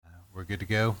We're good to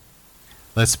go?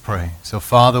 Let's pray. So,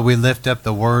 Father, we lift up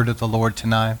the word of the Lord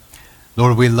tonight.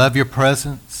 Lord, we love your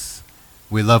presence.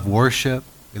 We love worship.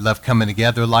 We love coming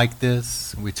together like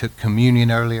this. We took communion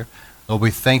earlier. Lord,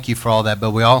 we thank you for all that, but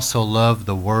we also love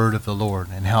the word of the Lord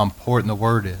and how important the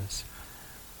word is.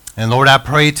 And Lord, I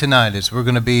pray tonight as we're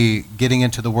going to be getting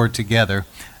into the word together,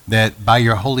 that by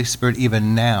your Holy Spirit,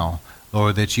 even now,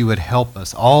 Lord, that you would help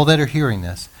us, all that are hearing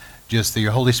this, just that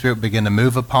your Holy Spirit begin to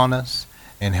move upon us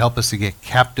and help us to get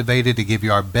captivated, to give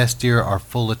you our best ear, our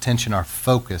full attention, our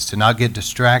focus, to not get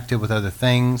distracted with other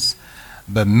things,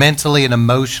 but mentally and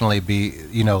emotionally be,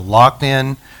 locked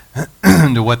in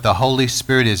to what the Holy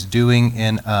Spirit is doing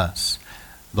in us.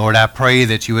 Lord, I pray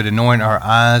that you would anoint our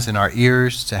eyes and our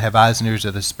ears to have eyes and ears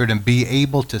of the Spirit and be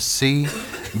able to see,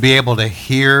 be able to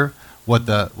hear what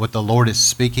the Lord is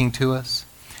speaking to us.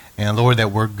 And Lord,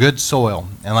 that we're good soil.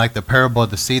 And like the parable of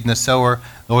the seed and the sower,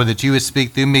 Lord, that you would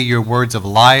speak through me your words of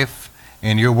life,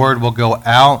 and your word will go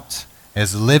out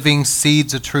as living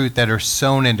seeds of truth that are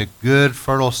sown into good,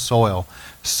 fertile soil,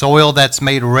 soil that's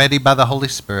made ready by the Holy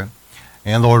Spirit.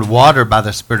 And Lord, watered by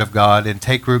the Spirit of God, and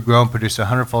take root, grow, and produce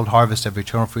 100-fold harvest of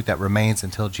eternal fruit that remains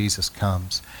until Jesus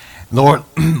comes. Lord,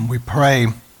 we pray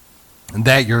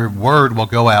that your word will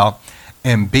go out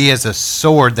and be as a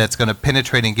sword that's going to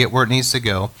penetrate and get where it needs to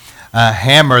go, a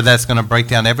hammer that's going to break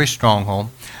down every stronghold.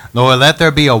 Lord, let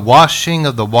there be a washing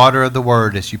of the water of the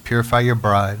word as you purify your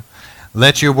bride.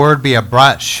 Let your word be a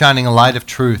bright, shining light of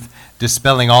truth,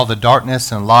 dispelling all the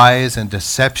darkness and lies and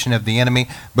deception of the enemy,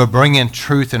 but bringing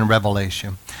truth and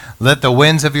revelation. Let the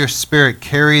winds of your Spirit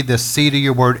carry the seed of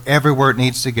your word everywhere it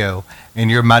needs to go, and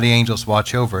your mighty angels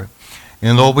watch over it.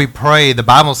 And Lord, we pray, the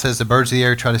Bible says the birds of the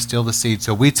air try to steal the seed,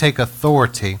 so we take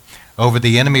authority over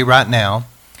the enemy right now,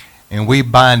 and we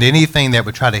bind anything that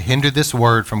would try to hinder this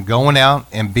word from going out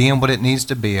and being what it needs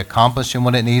to be, accomplishing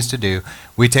what it needs to do.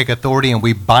 We take authority and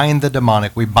we bind the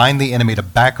demonic, we bind the enemy to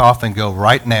back off and go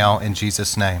right now in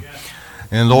Jesus' name.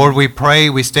 And Lord, we pray,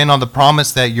 we stand on the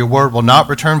promise that your word will not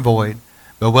return void,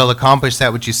 but will accomplish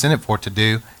that which you sent it for to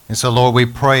do. And so, Lord, we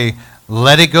pray,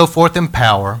 let it go forth in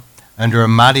power under a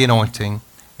mighty anointing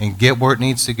and get where it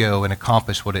needs to go and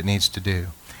accomplish what it needs to do.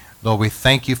 Lord, we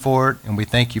thank you for it, and we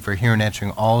thank you for hearing and answering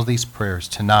all of these prayers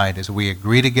tonight as we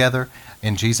agree together.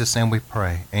 In Jesus' name we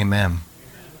pray. Amen.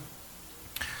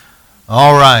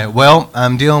 All right, well,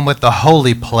 I'm dealing with the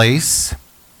holy place.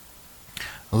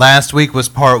 Last week was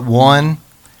part 1,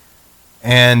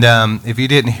 and if you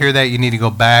didn't hear that, you need to go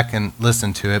back and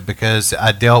listen to it because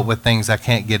I dealt with things I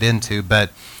can't get into, but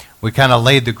we kind of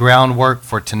laid the groundwork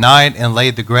for tonight and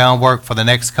laid the groundwork for the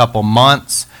next couple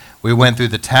months. We went through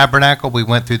the tabernacle. We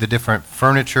went through the different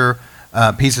furniture,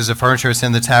 pieces of furniture that's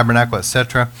in the tabernacle,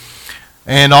 etc.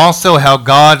 And also how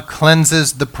God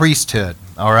cleanses the priesthood,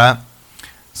 all right?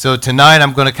 So tonight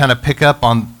I'm going to kind of pick up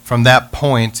from that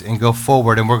point and go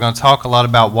forward, and we're going to talk a lot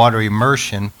about water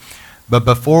immersion. But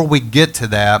before we get to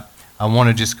that, I want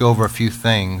to just go over a few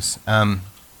things.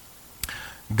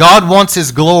 God wants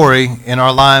his glory in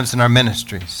our lives and our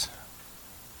ministries.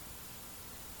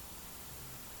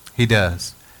 He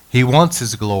does. He wants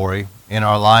his glory in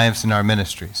our lives and our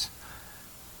ministries.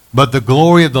 But the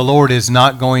glory of the Lord is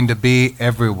not going to be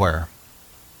everywhere.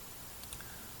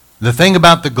 The thing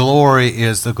about the glory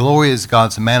is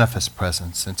God's manifest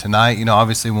presence. And tonight,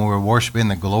 obviously when we're worshiping,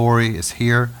 the glory is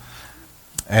here.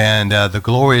 And the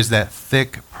glory is that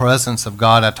thick presence of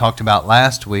God I talked about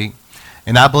last week.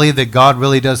 And I believe that God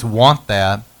really does want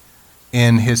that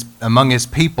among his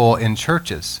people in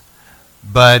churches.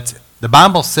 But the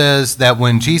Bible says that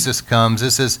when Jesus comes,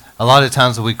 this is a lot of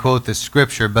times we quote this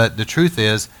scripture, but the truth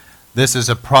is this is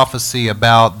a prophecy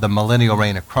about the millennial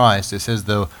reign of Christ. It says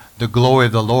the glory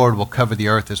of the Lord will cover the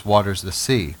earth as waters the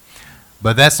sea.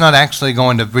 But that's not actually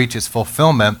going to reach its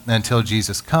fulfillment until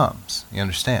Jesus comes. You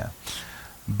understand?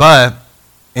 But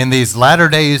in these latter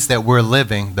days that we're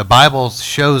living, the Bible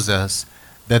shows us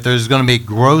that there's going to be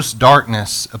gross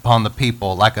darkness upon the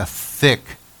people, like a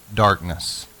thick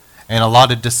darkness, and a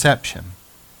lot of deception.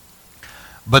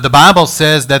 But the Bible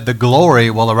says that the glory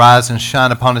will arise and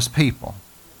shine upon his people.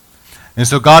 And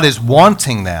so God is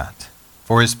wanting that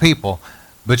for his people.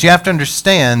 But you have to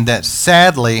understand that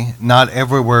sadly, not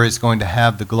everywhere is going to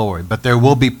have the glory, but there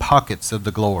will be pockets of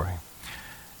the glory.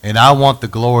 And I want the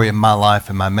glory in my life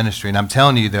and my ministry. And I'm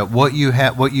telling you that what you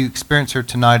experience here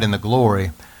tonight in the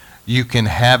glory, you can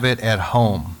have it at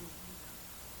home.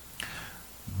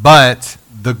 But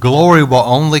the glory will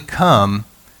only come.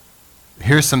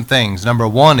 Here's some things. Number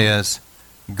one is,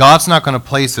 God's not going to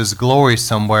place his glory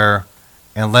somewhere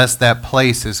unless that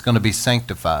place is going to be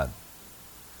sanctified.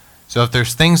 So if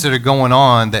there's things that are going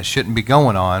on that shouldn't be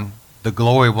going on, the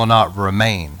glory will not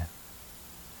remain.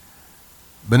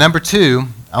 But number two,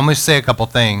 I'm going to say a couple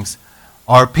things.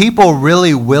 Are people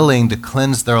really willing to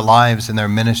cleanse their lives and their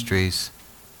ministries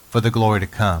for the glory to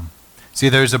come? See,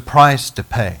 there's a price to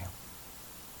pay.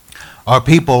 Are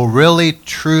people really,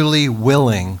 truly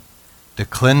willing to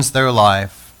cleanse their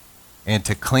life and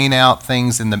to clean out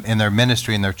things in their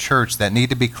ministry, in their church that need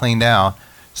to be cleaned out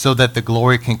so that the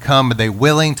glory can come? Are they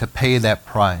willing to pay that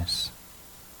price?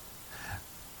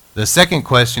 The second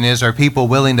question is, are people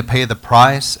willing to pay the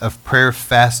price of prayer,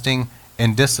 fasting,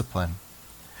 and discipline?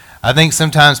 I think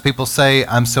sometimes people say,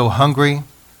 I'm so hungry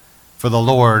for the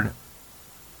Lord,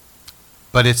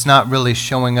 but it's not really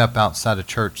showing up outside of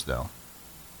church, though.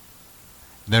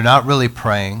 They're not really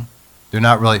praying. They're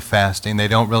not really fasting. They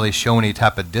don't really show any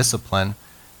type of discipline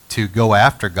to go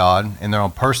after God in their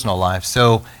own personal life.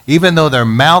 So even though their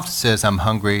mouth says, I'm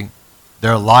hungry,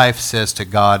 their life says to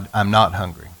God, I'm not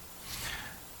hungry.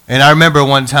 And I remember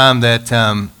one time that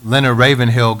Leonard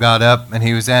Ravenhill got up and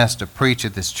he was asked to preach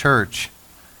at this church.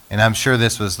 And I'm sure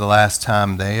this was the last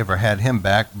time they ever had him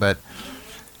back, but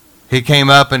he came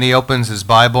up and he opens his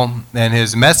Bible, and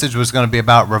his message was going to be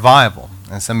about revival.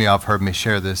 And some of y'all have heard me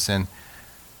share this. And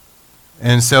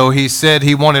so he said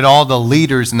he wanted all the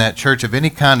leaders in that church of any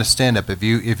kind of stand-up, if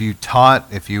you taught,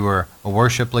 if you were a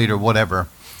worship leader, whatever.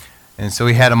 And so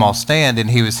he had them all stand,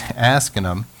 and he was asking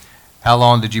them, how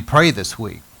long did you pray this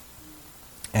week?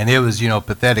 And it was,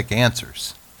 pathetic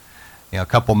answers, a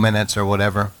couple minutes or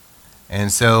whatever.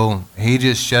 And so he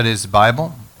just shut his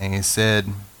Bible, and he said,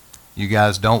 you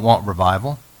guys don't want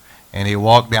revival. And he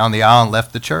walked down the aisle and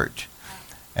left the church.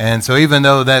 And so even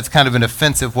though that's kind of an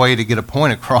offensive way to get a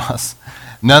point across,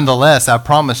 nonetheless, I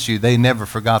promise you, they never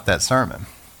forgot that sermon.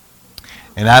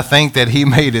 And I think that he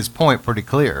made his point pretty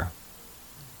clear.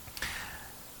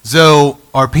 So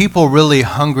are people really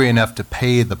hungry enough to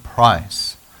pay the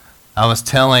price? I was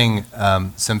telling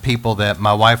some people that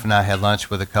my wife and I had lunch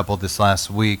with a couple this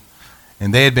last week,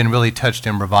 and they had been really touched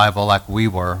in revival like we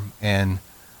were, and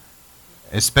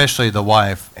especially the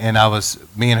wife. And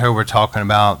me and her were talking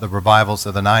about the revivals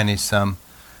of the 90s some.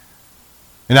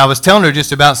 And I was telling her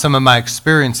just about some of my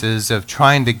experiences of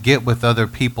trying to get with other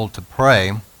people to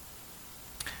pray,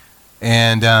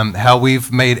 and how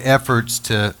we've made efforts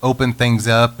to open things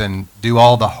up and do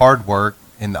all the hard work,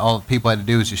 and all people had to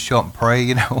do was just show up and pray,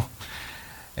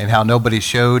 and how nobody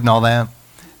showed and all that.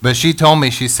 But she told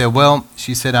me, she said,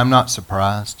 I'm not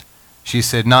surprised. She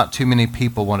said, not too many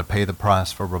people want to pay the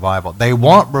price for revival. They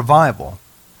want revival,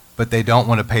 but they don't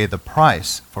want to pay the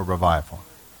price for revival.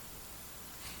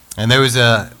 And there was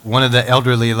one of the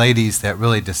elderly ladies that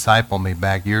really discipled me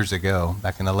back years ago,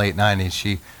 back in the late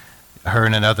 90s. Her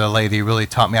and another lady really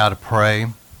taught me how to pray.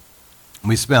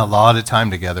 We spent a lot of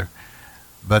time together.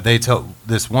 But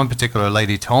this one particular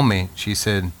lady told me, she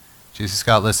said,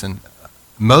 Scott, listen,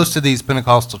 most of these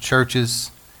Pentecostal churches,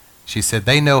 she said,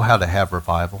 they know how to have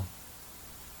revival.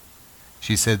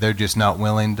 She said they're just not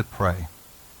willing to pray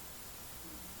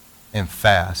and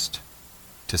fast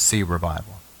to see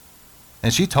revival.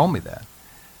 And she told me that.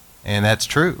 And that's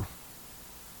true.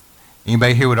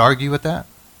 Anybody here would argue with that?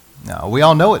 No, we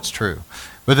all know it's true.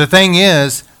 But the thing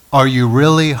is, are you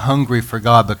really hungry for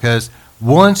God? Because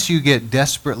once you get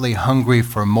desperately hungry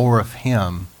for more of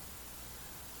Him,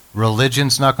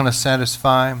 religion's not going to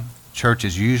satisfy. Church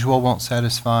as usual won't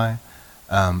satisfy.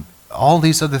 All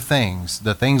these other things,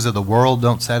 the things of the world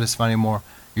don't satisfy anymore.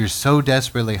 You're so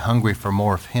desperately hungry for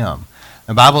more of Him.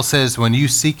 The Bible says when you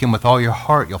seek Him with all your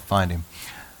heart, you'll find Him.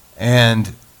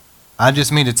 And I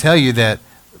just mean to tell you that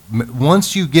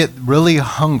once you get really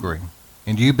hungry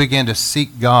and you begin to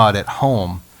seek God at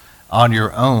home on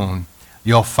your own,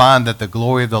 you'll find that the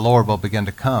glory of the Lord will begin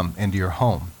to come into your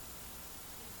home.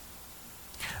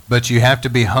 But you have to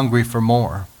be hungry for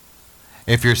more.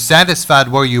 If you're satisfied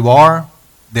where you are,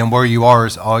 then where you are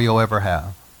is all you'll ever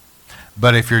have.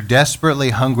 But if you're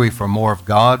desperately hungry for more of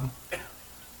God,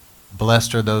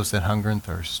 blessed are those that hunger and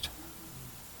thirst.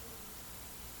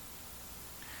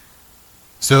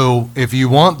 So if you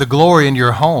want the glory in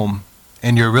your home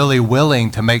and you're really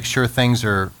willing to make sure things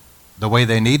are the way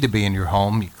they need to be in your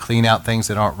home, you clean out things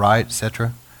that aren't right,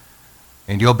 etc.,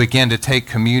 and you'll begin to take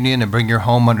communion and bring your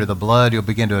home under the blood, you'll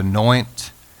begin to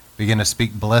anoint, begin to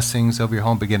speak blessings over your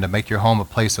home, begin to make your home a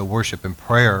place of worship and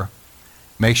prayer,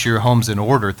 make sure your home's in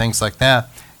order, things like that.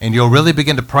 And you'll really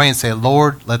begin to pray and say,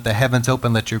 Lord, let the heavens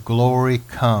open, let your glory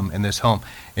come in this home.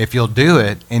 If you'll do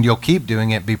it, and you'll keep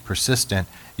doing it, be persistent,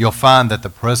 you'll find that the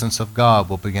presence of God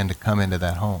will begin to come into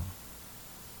that home.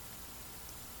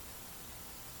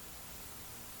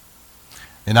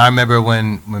 And I remember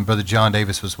when Brother John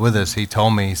Davis was with us, he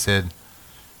told me, he said,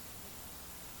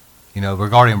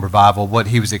 regarding revival, what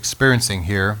he was experiencing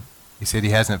here He said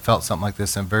he hasn't felt something like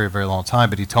this in a very, very long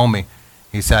time, but he told me,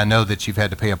 he said, I know that you've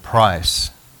had to pay a price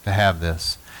to have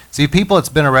this. See, people that's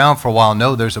been around for a while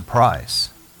know there's a price.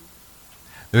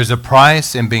 There's a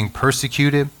price in being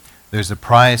persecuted. There's a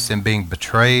price in being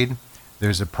betrayed.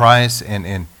 There's a price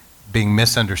in being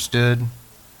misunderstood.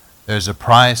 There's a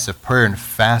price of prayer and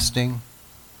fasting.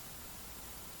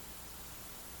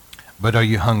 But are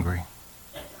you hungry?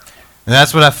 And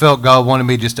that's what I felt God wanted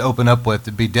me just to open up with,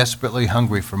 to be desperately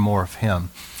hungry for more of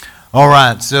Him. All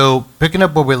right, so picking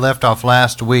up where we left off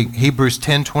last week, Hebrews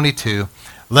 10:22.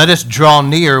 Let us draw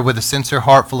near with a sincere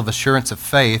heart full of assurance of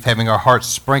faith, having our hearts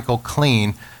sprinkled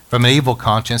clean from an evil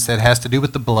conscience that has to do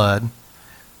with the blood,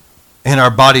 and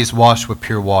our bodies washed with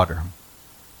pure water.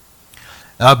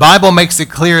 Now, the Bible makes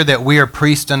it clear that we are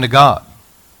priests unto God.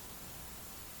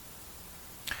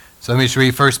 So let me just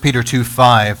read 1 Peter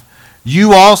 2:5.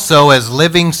 You also, as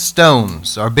living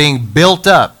stones, are being built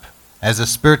up as a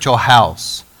spiritual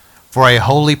house for a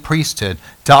holy priesthood,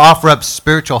 to offer up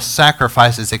spiritual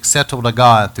sacrifices acceptable to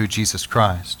God through Jesus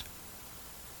Christ.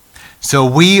 So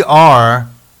we are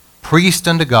priests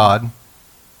unto God,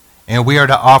 and we are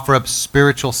to offer up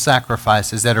spiritual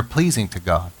sacrifices that are pleasing to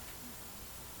God.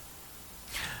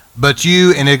 But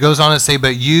you, and it goes on to say,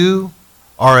 but you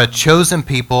are a chosen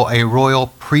people, a royal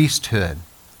priesthood,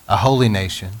 a holy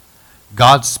nation,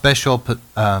 God's special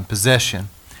possession.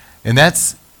 And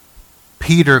that's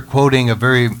Peter quoting a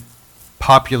very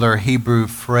popular Hebrew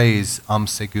phrase,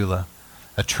 segula,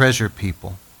 a treasure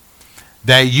people,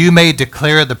 that you may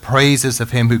declare the praises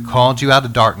of him who called you out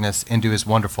of darkness into his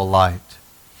wonderful light.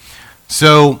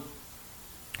 So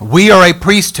we are a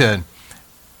priesthood.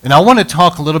 And I want to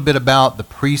talk a little bit about the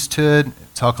priesthood,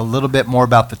 talk a little bit more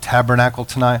about the tabernacle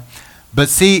tonight. But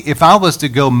see, if I was to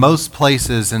go most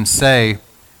places and say,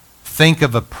 think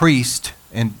of a priest,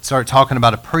 and start talking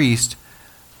about a priest,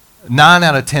 9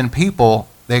 out of 10 people,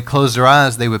 they'd close their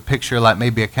eyes, they would picture like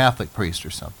maybe a Catholic priest or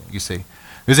something, you see.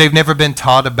 Because they've never been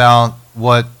taught about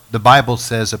what the Bible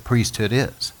says a priesthood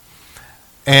is.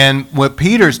 And what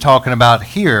Peter's talking about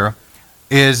here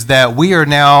is that we are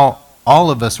now,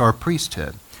 all of us are a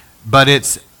priesthood. But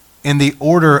it's in the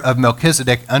order of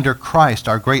Melchizedek under Christ,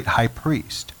 our great high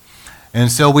priest.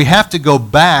 And so we have to go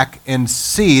back and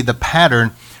see the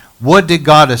pattern. What did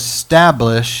God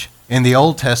establish in the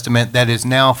Old Testament that is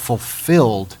now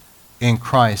fulfilled in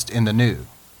Christ in the New?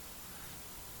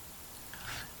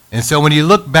 And so when you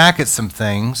look back at some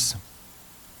things,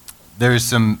 there's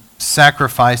some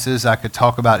sacrifices I could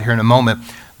talk about here in a moment.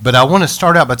 But I want to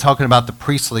start out by talking about the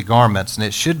priestly garments. And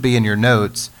it should be in your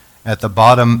notes at the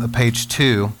bottom of page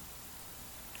 2.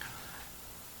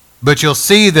 But you'll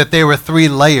see that there were 3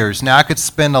 layers. Now, I could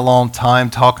spend a long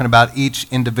time talking about each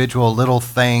individual little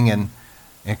thing, and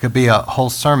it could be a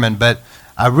whole sermon, but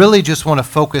I really just want to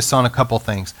focus on a couple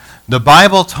things. The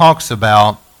Bible talks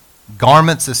about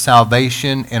garments of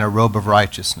salvation and a robe of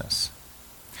righteousness.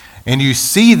 And you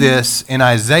see this in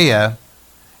Isaiah.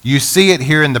 You see it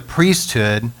here in the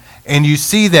priesthood, and you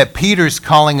see that Peter's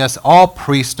calling us all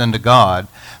priests unto God.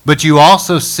 But you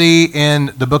also see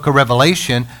in the book of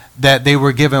Revelation that they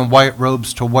were given white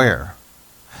robes to wear.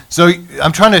 So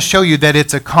I'm trying to show you that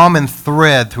it's a common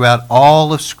thread throughout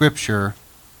all of Scripture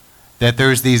that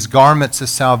there's these garments of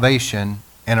salvation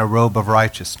and a robe of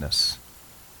righteousness,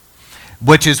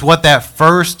 which is what that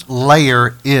first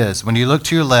layer is. When you look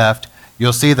to your left,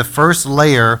 you'll see the first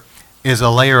layer is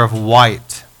a layer of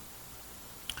white.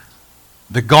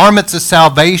 The garments of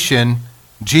salvation,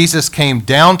 Jesus came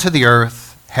down to the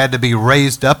earth, had to be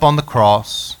raised up on the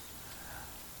cross,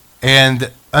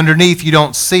 and underneath you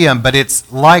don't see them, but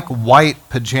it's like white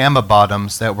pajama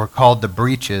bottoms that were called the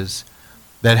breeches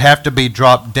that have to be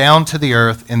dropped down to the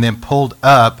earth and then pulled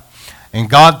up. And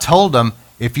God told them,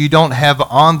 if you don't have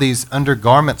on these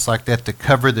undergarments like that to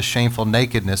cover the shameful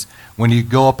nakedness, when you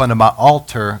go up under my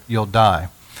altar, you'll die.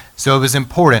 So it was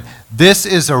important. This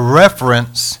is a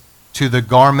reference to the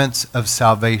garments of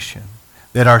salvation,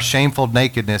 that our shameful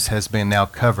nakedness has been now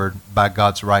covered by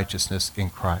God's righteousness in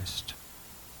Christ.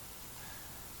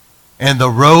 And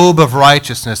the robe of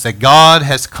righteousness, that God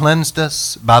has cleansed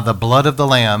us by the blood of the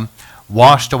Lamb,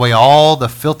 washed away all the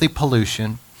filthy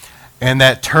pollution, and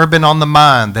that turban on the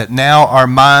mind, that now our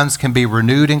minds can be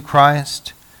renewed in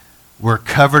Christ. We're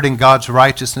covered in God's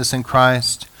righteousness in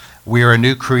Christ. We are a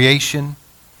new creation,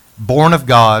 born of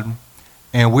God,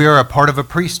 and we are a part of a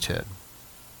priesthood.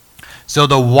 So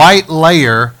the white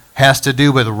layer has to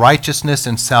do with righteousness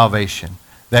and salvation,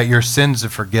 that your sins are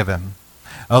forgiven.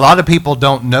 A lot of people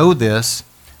don't know this,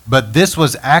 but this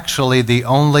was actually the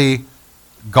only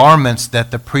garments that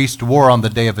the priest wore on the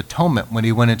Day of Atonement when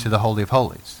he went into the Holy of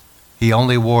Holies. He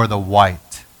only wore the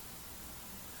white.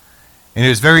 And it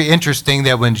was very interesting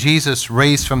that when Jesus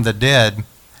raised from the dead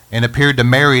and appeared to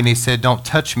Mary and he said, "Don't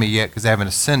touch me yet because I haven't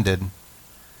ascended."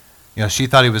 She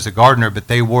thought he was a gardener, but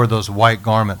they wore those white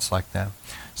garments like that.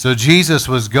 So Jesus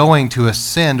was going to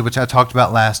ascend, which I talked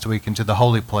about last week, into the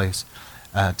holy place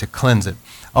to cleanse it.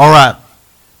 All right.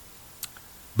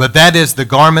 But that is the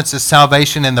garments of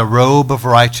salvation and the robe of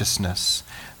righteousness.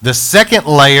 The second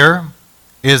layer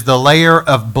is the layer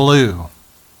of blue.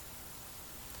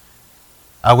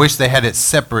 I wish they had it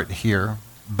separate here,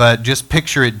 but just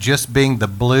picture it just being the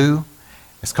blue.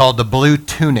 It's called the blue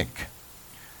tunic.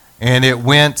 And it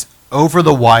went over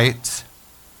the white,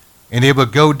 and it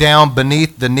would go down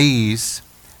beneath the knees,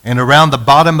 and around the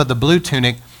bottom of the blue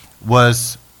tunic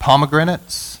was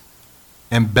pomegranates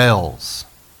and bells.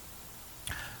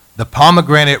 The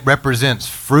pomegranate represents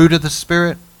fruit of the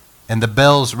Spirit, and the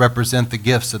bells represent the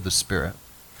gifts of the Spirit.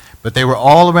 But they were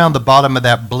all around the bottom of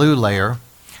that blue layer.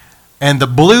 And the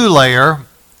blue layer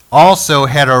also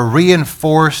had a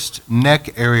reinforced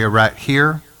neck area right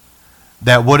here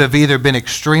that would have either been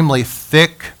extremely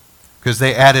thick because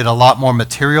they added a lot more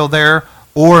material there,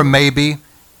 or maybe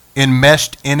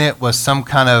enmeshed in it was some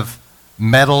kind of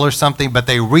metal or something, but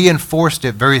they reinforced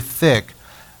it very thick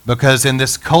because in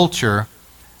this culture,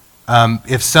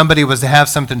 if somebody was to have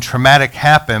something traumatic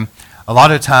happen, a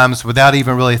lot of times without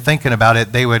even really thinking about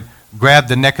it, they would grab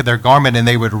the neck of their garment and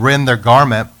they would rend their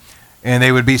garment, and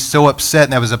they would be so upset,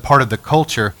 and that was a part of the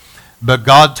culture. But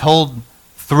God told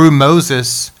through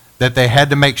Moses that they had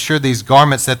to make sure these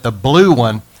garments, that the blue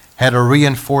one had a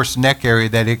reinforced neck area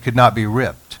that it could not be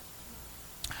ripped.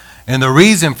 And the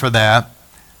reason for that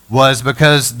was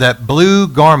because that blue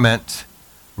garment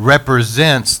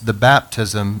represents the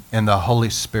baptism in the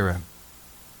Holy Spirit.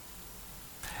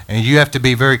 And you have to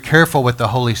be very careful with the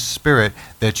Holy Spirit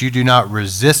that you do not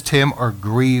resist him or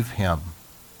grieve him.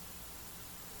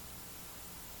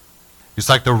 It's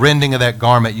like the rending of that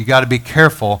garment. You got to be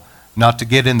careful not to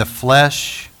get in the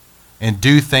flesh and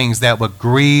do things that would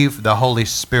grieve the Holy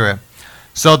Spirit.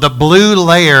 So the blue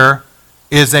layer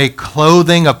is a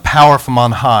clothing of power from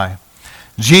on high.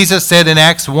 Jesus said in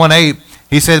Acts 1:8,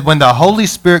 he said, when the Holy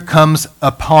Spirit comes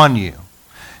upon you.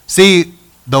 See,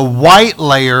 the white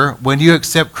layer, when you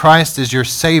accept Christ as your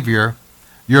Savior,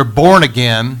 you're born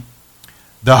again,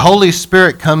 the Holy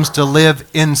Spirit comes to live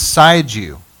inside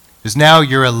you. Because now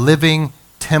you're a living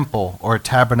temple or a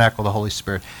tabernacle of the Holy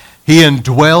Spirit. He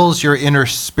indwells your inner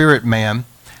spirit man,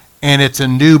 and it's a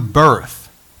new birth.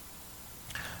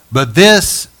 But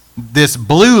this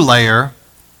blue layer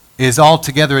is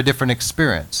altogether a different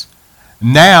experience.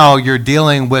 Now you're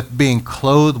dealing with being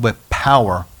clothed with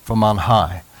power from on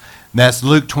high. And that's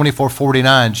Luke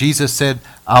 24:49. Jesus said,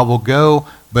 I will go,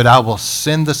 but I will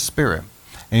send the Spirit.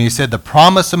 And he said, the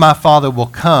promise of my Father will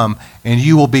come, and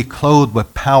you will be clothed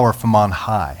with power from on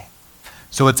high.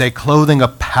 So it's a clothing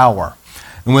of power.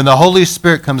 And when the Holy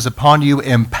Spirit comes upon you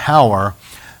in power,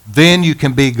 then you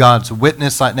can be God's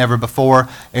witness like never before.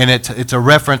 And it's a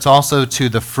reference also to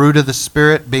the fruit of the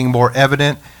Spirit being more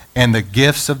evident and the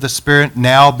gifts of the Spirit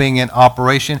now being in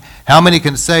operation. How many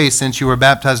can say, since you were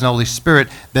baptized in the Holy Spirit,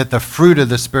 that the fruit of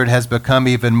the Spirit has become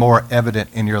even more evident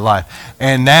in your life?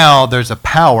 And now there's a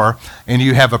power, and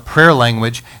you have a prayer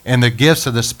language, and the gifts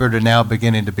of the Spirit are now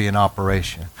beginning to be in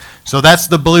operation. So that's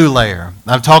the blue layer.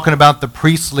 I'm talking about the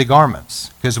priestly garments,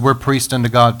 because we're priests unto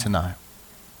God tonight.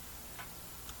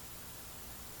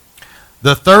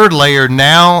 The third layer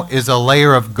now is a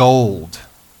layer of gold.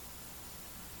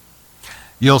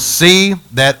 You'll see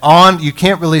that you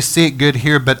can't really see it good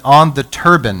here, but on the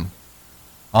turban,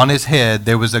 on his head,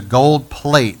 there was a gold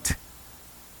plate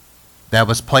that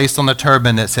was placed on the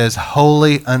turban that says,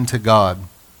 Holy unto God.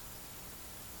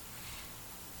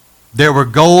 There were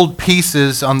gold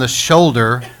pieces on the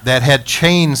shoulder that had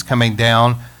chains coming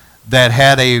down that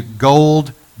had a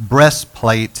gold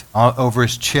breastplate over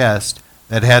his chest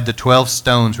that had the 12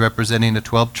 stones representing the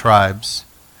 12 tribes.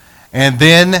 And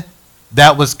then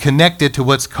that was connected to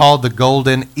what's called the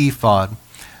golden ephod.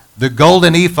 The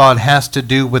golden ephod has to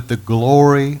do with the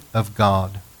glory of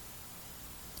God.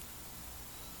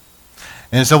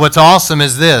 And so what's awesome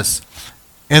is this.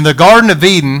 In the Garden of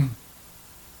Eden,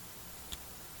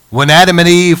 when Adam and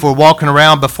Eve were walking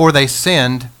around before they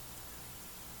sinned,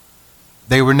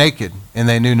 they were naked and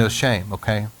they knew no shame,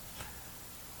 okay?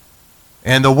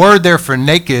 And the word there for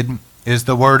naked is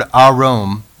the word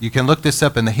arom. You can look this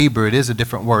up in the Hebrew. It is a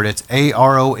different word. It's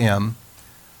A-R-O-M.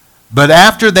 But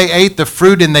after they ate the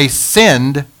fruit and they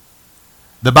sinned,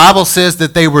 the Bible says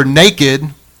that they were naked,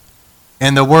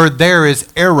 and the word there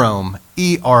is erom,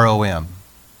 E-R-O-M.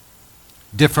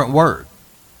 Different word.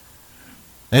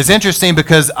 And it's interesting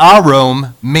because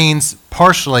arom means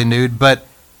partially nude, but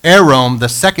Arom, the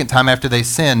second time after they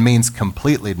sinned, means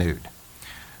completely nude.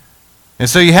 And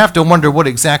so you have to wonder what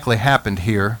exactly happened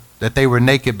here, that they were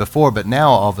naked before, but now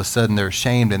all of a sudden they're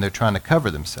ashamed and they're trying to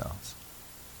cover themselves.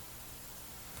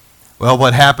 Well,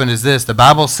 what happened is this. The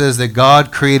Bible says that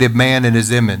God created man in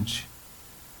his image.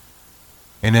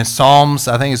 And in Psalms,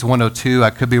 I think it's 102,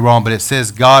 I could be wrong, but it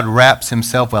says God wraps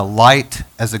himself with light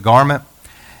as a garment.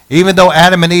 Even though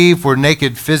Adam and Eve were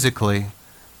naked physically,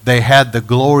 they had the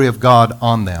glory of God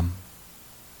on them.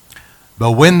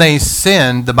 But when they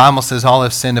sinned, the Bible says all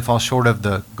have sinned and fall short of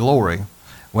the glory.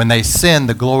 When they sinned,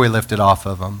 the glory lifted off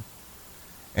of them.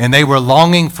 And they were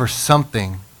longing for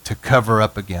something to cover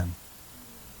up again.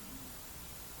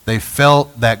 They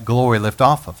felt that glory lift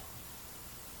off of them.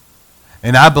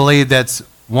 And I believe that's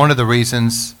one of the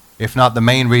reasons, if not the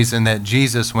main reason, that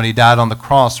Jesus, when he died on the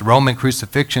cross, Roman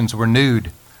crucifixions were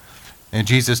nude. And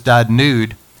Jesus died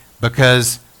nude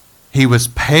because he was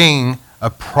paying a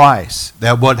price,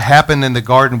 that what happened in the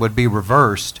garden would be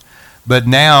reversed. But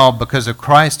now, because of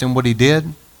Christ and what he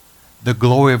did, the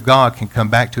glory of God can come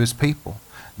back to his people.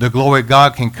 The glory of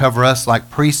God can cover us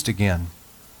like priests again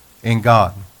in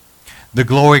God. The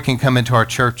glory can come into our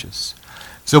churches.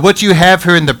 So what you have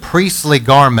here in the priestly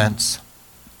garments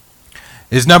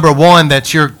is, number one,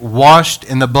 that you're washed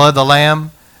in the blood of the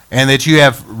Lamb, and that you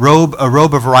have a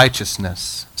robe of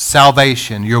righteousness,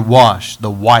 salvation. You're washed, the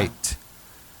white.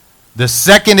 The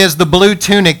second is the blue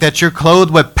tunic, that you're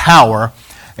clothed with power.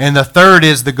 And the third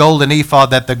is the golden ephod,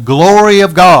 that the glory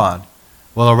of God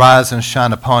will arise and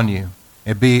shine upon you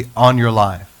and be on your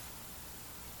life.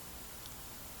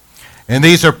 And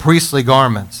these are priestly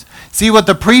garments. See, what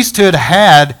the priesthood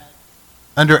had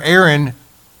under Aaron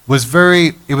was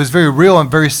very real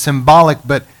and very symbolic,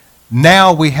 but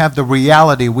now we have the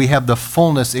reality, we have the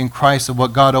fullness in Christ of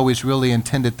what God always really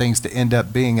intended things to end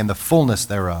up being, and the fullness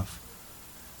thereof.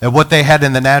 That what they had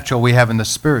in the natural, we have in the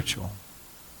spiritual.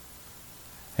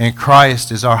 And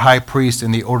Christ is our high priest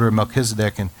in the order of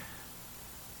Melchizedek, and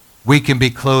we can be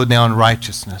clothed now in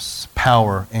righteousness,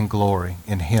 power, and glory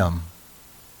in him.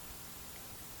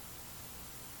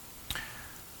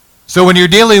 So when you're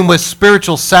dealing with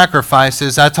spiritual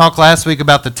sacrifices, I talked last week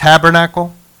about the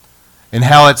tabernacle and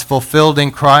how it's fulfilled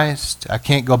in Christ. I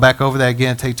can't go back over that again,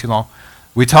 it'd take too long.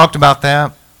 We talked about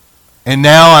that. And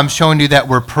now I'm showing you that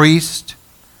we're priests,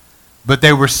 but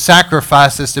they were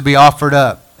sacrifices to be offered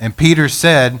up. And Peter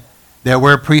said that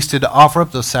we're a priesthood to offer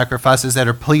up those sacrifices that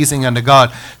are pleasing unto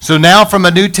God. So now from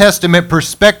a New Testament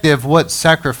perspective, what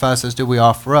sacrifices do we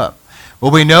offer up?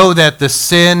 Well, we know that the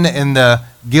sin and the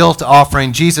guilt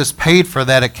offering, Jesus paid for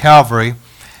that at Calvary.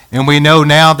 And we know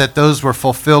now that those were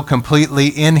fulfilled completely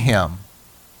in him.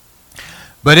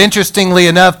 But interestingly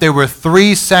enough, there were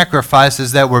 3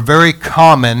 sacrifices that were very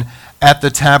common at the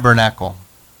tabernacle.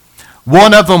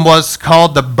 One of them was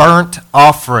called the burnt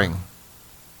offering.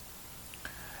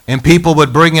 And people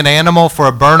would bring an animal for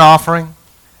a burnt offering,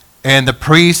 and the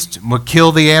priest would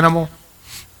kill the animal,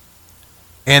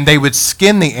 and they would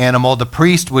skin the animal. The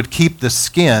priest would keep the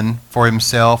skin for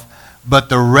himself, but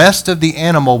the rest of the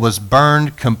animal was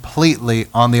burned completely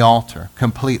on the altar,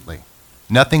 completely.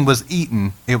 Nothing was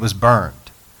eaten, it was burned.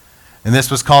 And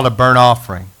this was called a burnt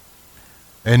offering.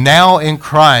 And now in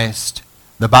Christ,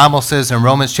 the Bible says in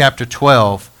Romans chapter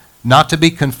 12, not to be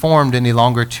conformed any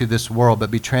longer to this world, but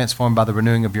be transformed by the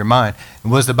renewing of your mind.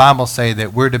 And what does the Bible say?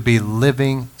 That we're to be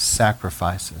living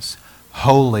sacrifices,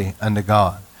 holy unto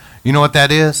God. You know what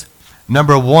that is?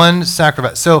 Number 1,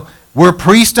 sacrifice. So we're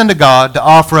priests unto God to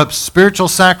offer up spiritual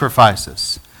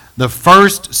sacrifices. The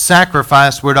first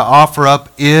sacrifice we're to offer up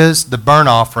is the burnt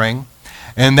offering.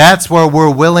 And that's where we're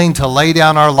willing to lay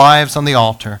down our lives on the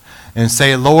altar and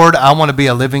say, Lord, I want to be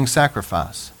a living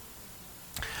sacrifice.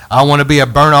 I want to be a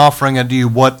burnt offering unto you.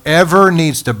 Whatever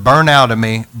needs to burn out of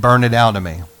me, burn it out of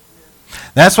me.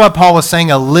 That's why Paul was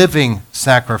saying a living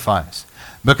sacrifice.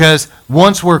 Because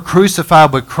once we're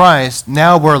crucified with Christ,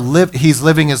 now he's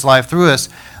living his life through us.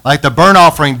 Like the burnt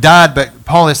offering died, but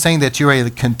Paul is saying that you're a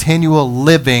continual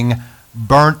living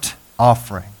burnt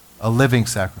offering, a living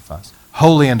sacrifice,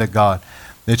 holy unto God.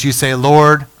 That you say,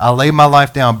 Lord, I lay my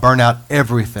life down, burn out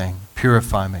everything,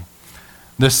 purify me.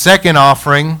 The second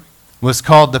offering was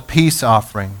called the peace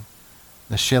offering,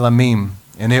 the Shelamim.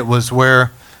 And it was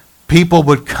where people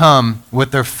would come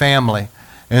with their family,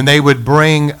 and they would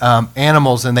bring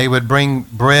animals, and they would bring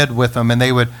bread with them, and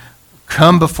they would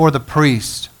come before the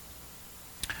priest.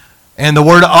 And the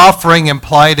word offering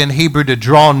implied in Hebrew to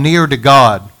draw near to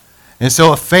God. And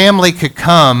so a family could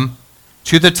come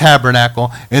to the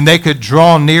tabernacle, and they could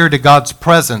draw near to God's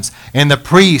presence. And the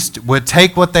priest would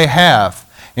take what they have,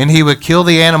 and he would kill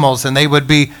the animals, and they would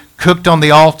be cooked on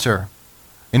the altar.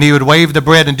 And he would wave the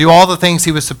bread and do all the things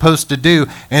he was supposed to do.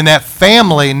 And that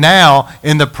family now,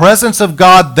 in the presence of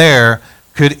God there,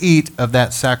 could eat of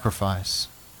that sacrifice.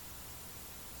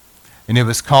 And it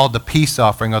was called the peace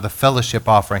offering or the fellowship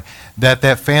offering.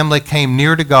 That family came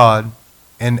near to God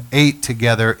and ate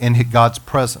together in God's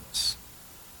presence.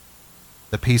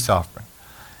 The peace offering.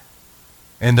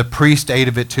 And the priest ate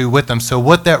of it too with them. So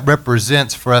what that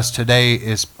represents for us today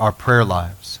is our prayer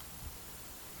lives.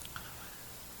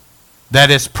 That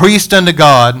as priest unto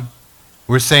God,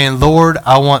 we're saying, Lord,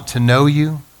 I want to know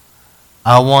you.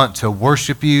 I want to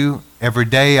worship you every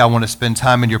day. I want to spend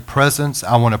time in your presence.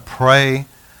 I want to pray.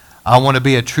 I want to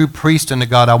be a true priest unto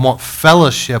God. I want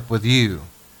fellowship with you.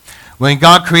 When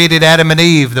God created Adam and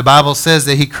Eve, the Bible says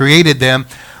that he created them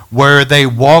where they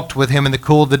walked with him in the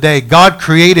cool of the day. God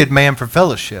created man for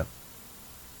fellowship.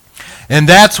 And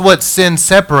that's what sin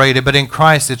separated, but in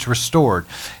Christ it's restored.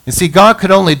 And see, God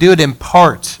could only do it in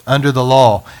part under the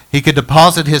law. He could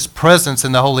deposit his presence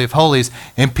in the Holy of Holies,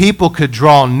 and people could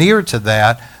draw near to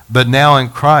that, but now in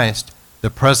Christ, the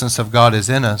presence of God is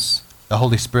in us. The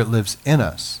Holy Spirit lives in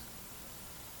us.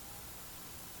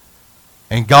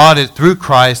 And God, through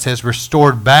Christ, has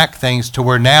restored back things to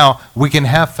where now we can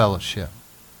have fellowship.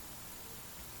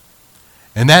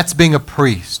 And that's being a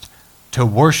priest. To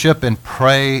worship and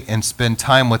pray and spend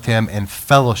time with him in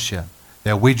fellowship.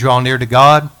 That we draw near to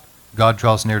God, God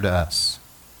draws near to us.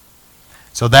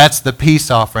 So that's the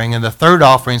peace offering. And the third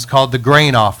offering is called the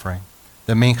grain offering,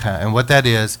 the mincha. And what that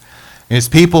is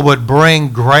people would bring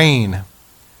grain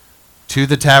to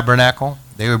the tabernacle.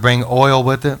 They would bring oil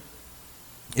with it.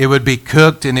 It would be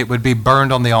cooked and it would be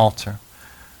burned on the altar.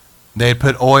 They'd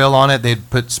put oil on it.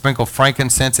 They'd sprinkle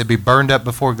frankincense. It'd be burned up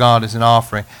before God as an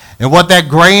offering. And what that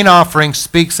grain offering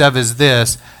speaks of is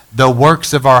this, the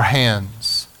works of our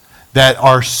hands, that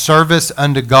our service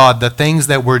unto God, the things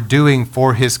that we're doing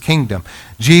for his kingdom.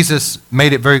 Jesus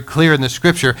made it very clear in the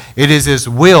scripture, it is his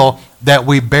will that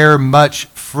we bear much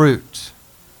fruit.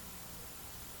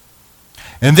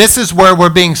 And this is where we're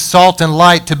being salt and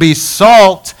light. To be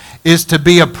salt is to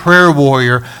be a prayer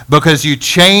warrior because you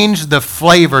change the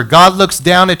flavor. God looks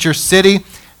down at your city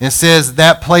and says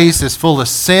that place is full of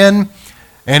sin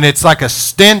and it's like a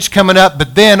stench coming up,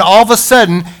 but then all of a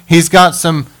sudden he's got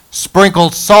some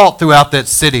sprinkled salt throughout that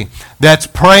city that's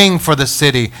praying for the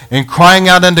city and crying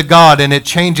out unto God, and it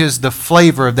changes the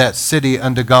flavor of that city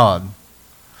unto God.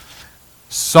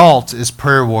 Salt is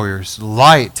prayer warriors.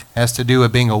 Light has to do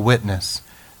with being a witness.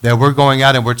 That we're going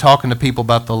out and we're talking to people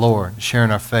about the Lord,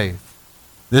 sharing our faith.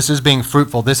 This is being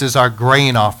fruitful. This is our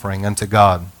grain offering unto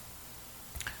God.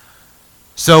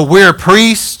 So we're a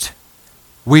priest.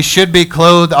 We should be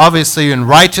clothed, obviously, in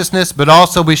righteousness, but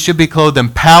also we should be clothed in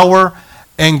power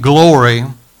and glory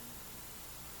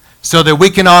so that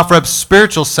we can offer up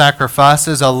spiritual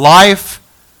sacrifices, a life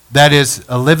that is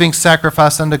a living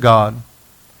sacrifice unto God,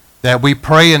 that we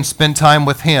pray and spend time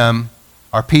with him,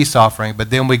 our peace offering,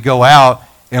 but then we go out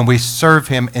and we serve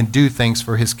him and do things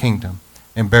for his kingdom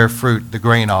and bear fruit, the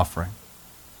grain offering.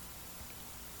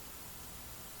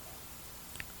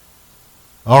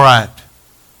 All right.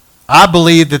 I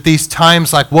believe that these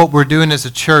times like what we're doing as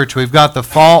a church, we've got the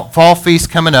fall feast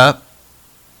coming up.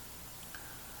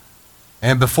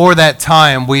 And before that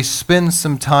time, we spend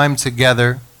some time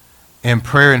together in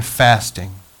prayer and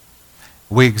fasting.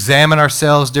 We examine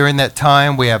ourselves during that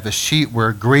time. We have a sheet. We're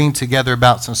agreeing together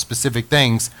about some specific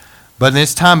things. But in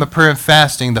this time of prayer and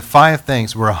fasting, the 5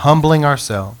 things, we're humbling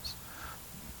ourselves,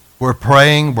 we're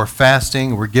praying, we're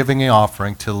fasting, we're giving an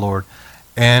offering to the Lord,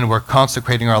 and we're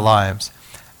consecrating our lives.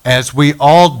 As we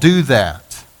all do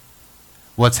that,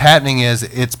 what's happening is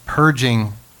it's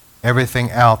purging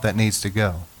everything out that needs to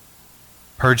go.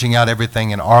 Purging out everything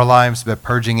in our lives, but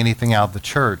purging anything out of the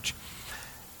church.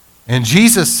 And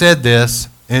Jesus said this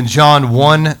in John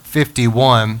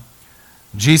 1:51.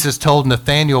 Jesus told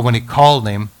Nathanael when he called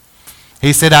him,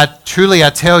 he said, truly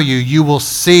I tell you, you will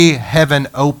see heaven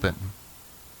open,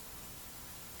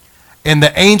 and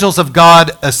the angels of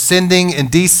God ascending and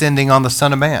descending on the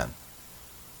Son of Man.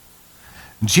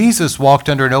 Jesus walked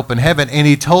under an open heaven, and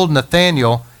he told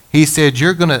Nathanael, he said,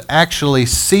 you're going to actually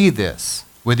see this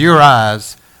with your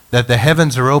eyes, that the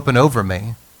heavens are open over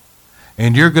me,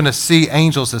 and you're going to see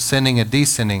angels ascending and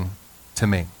descending to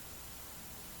me.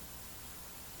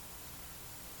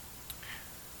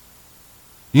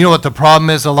 You know what the problem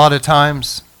is a lot of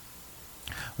times?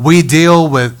 We deal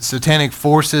with satanic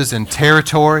forces and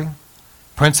territory,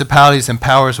 principalities and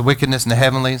powers of wickedness in the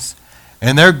heavenlies,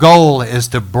 and their goal is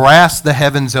to brass the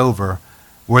heavens over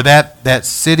where that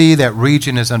city, that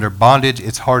region is under bondage.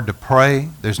 It's hard to pray.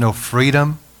 There's no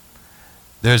freedom.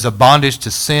 There's a bondage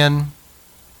to sin.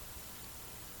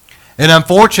 And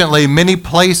unfortunately, many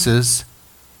places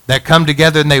that come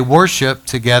together and they worship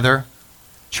together,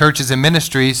 churches and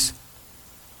ministries,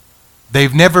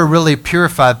 they've never really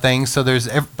purified things. So there's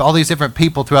all these different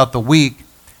people throughout the week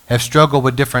have struggled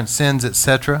with different sins,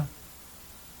 etc.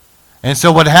 And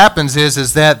so what happens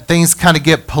is that things kind of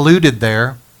get polluted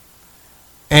there.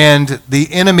 And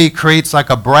the enemy creates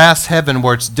like a brass heaven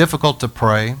where it's difficult to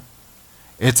pray.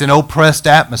 It's an oppressed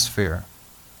atmosphere.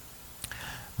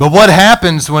 But what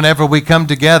happens whenever we come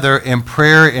together in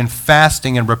prayer and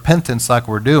fasting and repentance like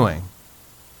we're doing?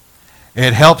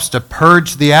 It helps to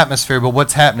purge the atmosphere, but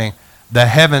what's happening? The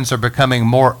heavens are becoming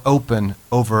more open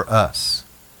over us.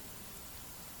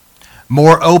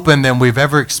 More open than we've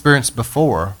ever experienced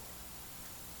before.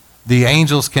 The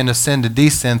angels can ascend and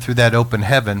descend through that open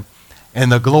heaven,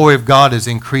 and the glory of God is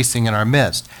increasing in our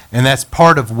midst. And that's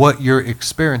part of what you're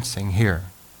experiencing here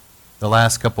the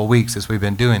last couple of weeks as we've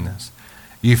been doing this.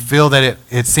 You feel that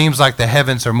it seems like the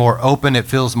heavens are more open, it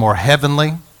feels more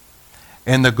heavenly,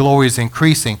 and the glory is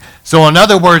increasing. So in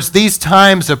other words, these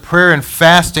times of prayer and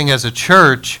fasting as a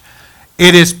church,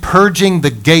 it is purging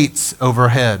the gates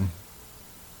overhead.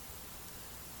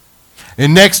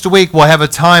 And next week we'll have a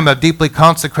time of deeply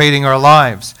consecrating our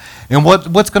lives. And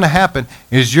what's going to happen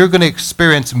is you're going to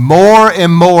experience more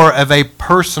and more of a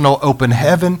personal open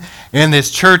heaven, and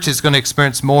this church is going to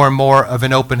experience more and more of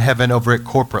an open heaven over it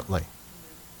corporately.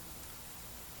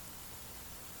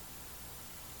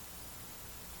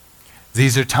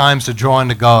 These are times to draw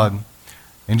into God.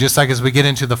 And just like as we get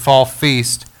into the fall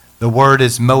feast, the word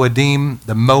is moedim.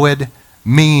 The moed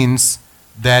means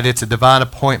that it's a divine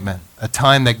appointment, a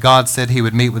time that God said he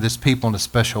would meet with his people in a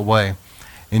special way.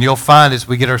 And you'll find as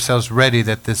we get ourselves ready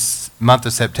that this month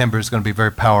of September is going to be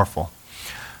very powerful.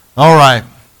 All right.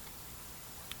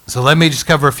 So let me just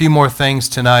cover a few more things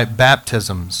tonight.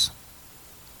 Baptisms.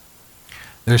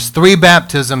 There's 3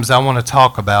 baptisms I want to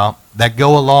talk about that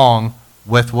go along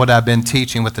with what I've been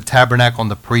teaching with the tabernacle and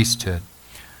the priesthood.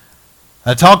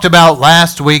 I talked about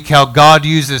last week how God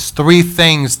uses 3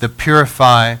 things to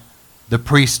purify the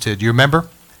priesthood. You remember?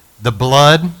 The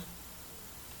blood,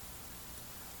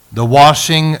 the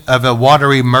washing of a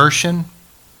water immersion,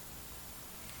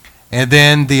 and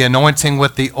then the anointing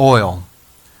with the oil.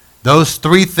 Those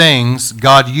 3 things,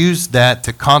 God used that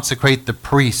to consecrate the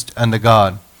priest unto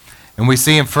God. And we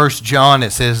see in 1 John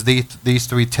it says these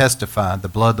 3 testify, the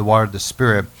blood, the water, the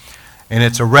Spirit. And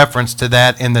it's a reference to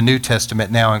that in the New Testament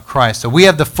now in Christ. So we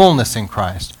have the fullness in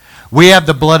Christ. We have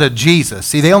the blood of Jesus.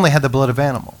 See, they only had the blood of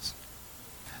animals.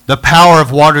 The power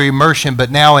of water immersion, but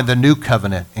now in the new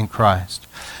covenant in Christ.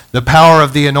 The power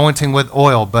of the anointing with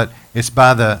oil, but it's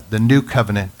by the new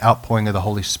covenant outpouring of the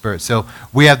Holy Spirit. So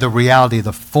we have the reality,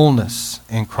 the fullness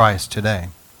in Christ today.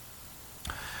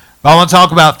 But I want to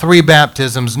talk about 3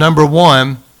 baptisms. Number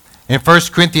 1, in 1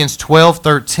 Corinthians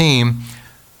 12:13,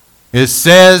 it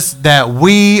says that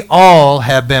we all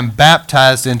have been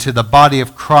baptized into the body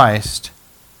of Christ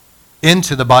in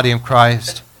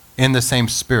the same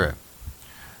Spirit.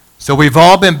 So we've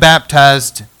all been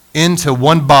baptized into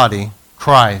one body,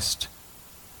 Christ,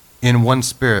 in one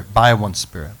Spirit, by one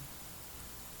Spirit.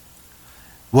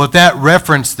 What that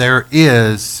reference there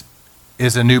is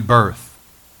a new birth.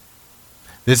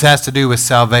 This has to do with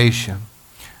salvation.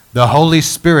 The Holy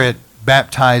Spirit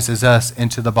baptizes us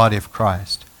into the body of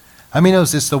Christ. I mean,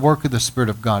 it's the work of the Spirit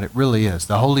of God. It really is.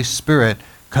 The Holy Spirit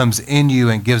comes in you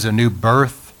and gives a new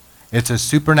birth. It's a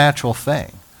supernatural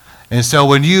thing. And so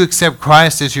when you accept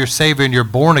Christ as your Savior and you're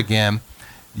born again,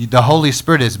 the Holy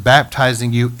Spirit is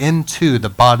baptizing you into the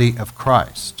body of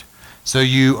Christ. So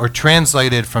you are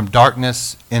translated from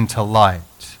darkness into light.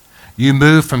 You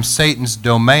move from Satan's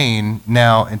domain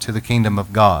now into the kingdom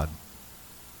of God.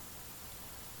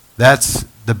 That's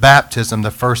the baptism, the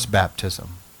first baptism.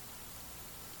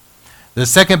 The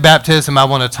second baptism I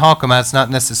want to talk about, it's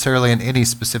not necessarily in any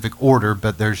specific order,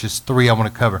 but there's just 3 I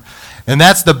want to cover. And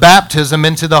that's the baptism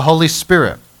into the Holy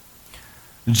Spirit.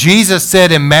 Jesus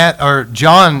said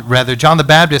John the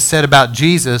Baptist said about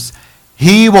Jesus,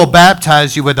 he will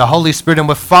baptize you with the Holy Spirit and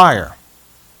with fire.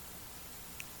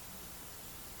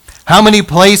 How many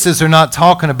places are not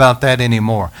talking about that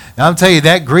anymore? Now, I'll tell you,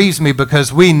 that grieves me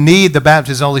because we need the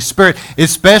baptism of the Holy Spirit,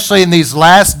 especially in these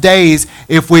last days.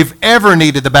 If we've ever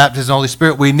needed the baptism of the Holy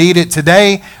Spirit, we need it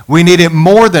today. We need it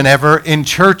more than ever in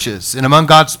churches and among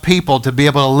God's people to be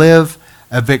able to live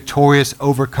a victorious,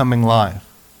 overcoming life.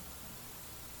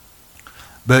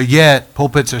 But yet,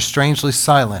 pulpits are strangely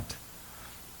silent.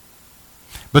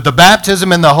 But the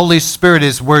baptism in the Holy Spirit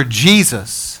is where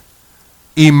Jesus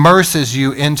immerses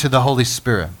you into the Holy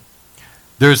Spirit.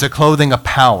 There's a clothing of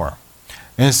power.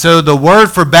 And so the word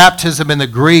for baptism in the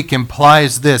Greek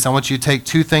implies this. I want you to take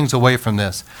two things away from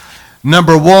this.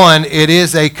 Number one, it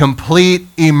is a complete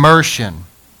immersion.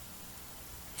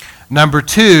 Number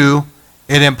two,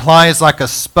 it implies like a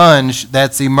sponge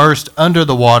that's immersed under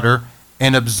the water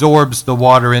and absorbs the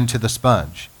water into the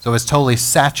sponge. So it's totally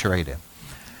saturated.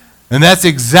 And that's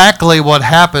exactly what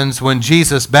happens when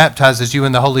Jesus baptizes you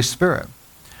in the Holy Spirit.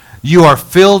 You are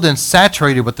filled and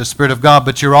saturated with the Spirit of God,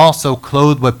 but you're also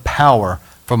clothed with power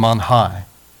from on high.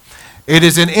 It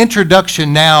is an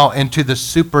introduction now into the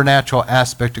supernatural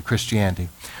aspect of Christianity.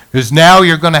 Because now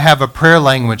you're going to have a prayer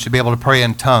language to be able to pray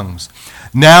in tongues.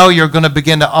 Now you're going to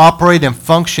begin to operate and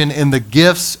function in the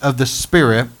gifts of the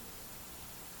Spirit,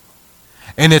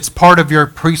 and it's part of your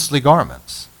priestly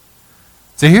garments.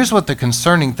 So here's what the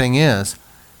concerning thing is.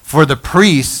 For the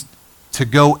priest to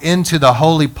go into the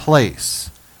holy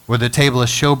place where the table of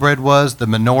showbread was, the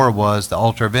menorah was, the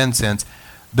altar of incense,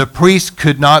 the priest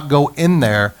could not go in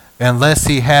there unless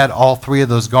he had all three of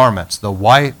those garments, the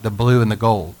white, the blue, and the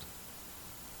gold.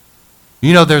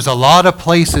 You know, there's a lot of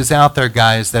places out there,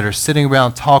 guys, that are sitting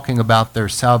around talking about their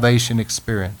salvation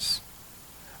experience,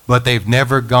 but they've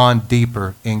never gone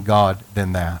deeper in God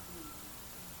than that.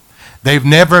 They've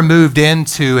never moved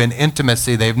into an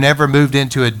intimacy. They've never moved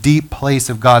into a deep place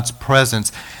of God's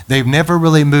presence. They've never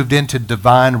really moved into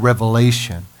divine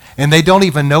revelation. And they don't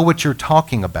even know what you're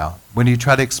talking about when you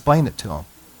try to explain it to them.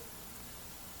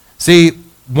 See,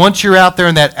 once you're out there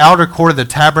in that outer court of the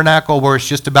tabernacle where it's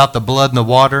just about the blood and the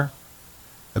water,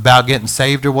 about getting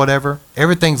saved or whatever,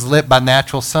 everything's lit by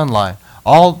natural sunlight.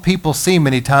 All people see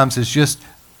many times is just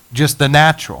the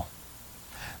natural.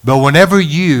 But whenever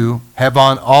you have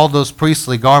on all those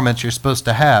priestly garments you're supposed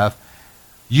to have,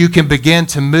 you can begin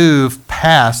to move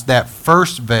past that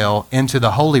first veil into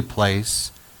the holy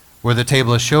place where the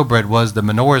table of showbread was, the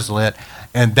menorah is lit,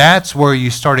 and that's where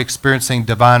you start experiencing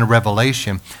divine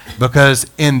revelation. Because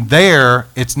in there,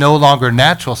 it's no longer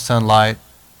natural sunlight,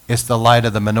 it's the light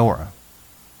of the menorah.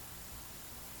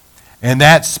 And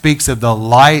that speaks of the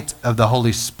light of the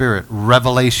Holy Spirit,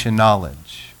 revelation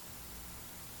knowledge.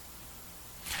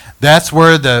 That's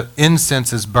where the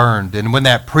incense is burned. And when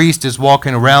that priest is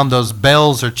walking around, those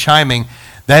bells are chiming.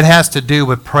 That has to do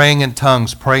with praying in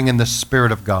tongues, praying in the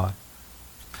Spirit of God.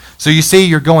 So you see,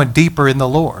 you're going deeper in the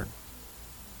Lord.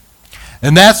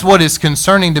 And that's what is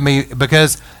concerning to me,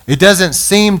 because it doesn't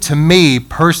seem to me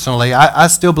personally, I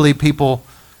still believe people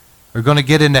are going to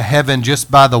get into heaven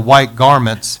just by the white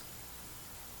garments,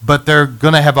 but they're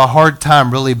going to have a hard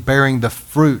time really bearing the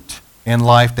fruit in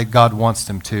life that God wants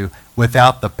them to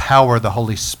without the power of the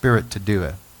Holy Spirit to do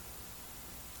it.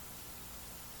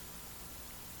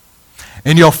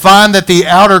 And you'll find that the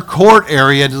outer court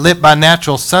area lit by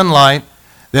natural sunlight,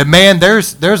 that man,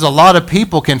 there's a lot of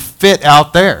people can fit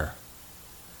out there.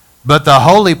 But the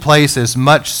holy place is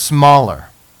much smaller.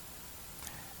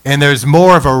 And there's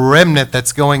more of a remnant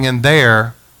that's going in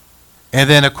there. And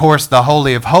then, of course, the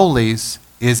Holy of Holies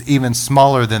is even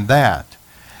smaller than that.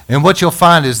 And what you'll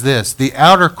find is this. The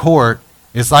outer court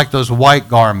is like those white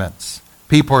garments.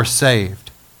 People are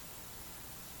saved.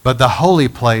 But the holy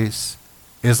place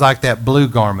is like that blue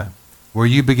garment where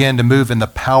you begin to move in the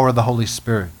power of the Holy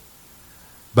Spirit.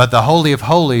 But the Holy of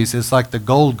Holies is like the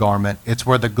gold garment. It's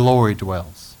where the glory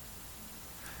dwells.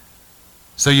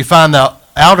 So you find the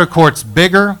outer court's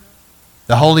bigger,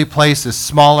 the holy place is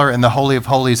smaller, and the Holy of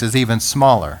Holies is even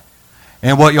smaller.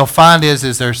 And what you'll find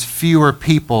is there's fewer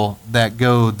people that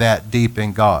go that deep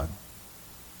in God.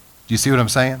 Do you see what I'm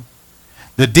saying?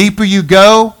 The deeper you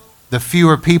go, the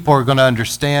fewer people are going to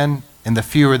understand, and the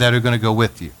fewer that are going to go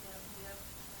with you.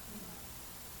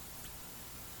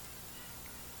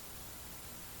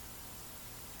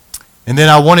 And then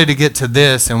I wanted to get to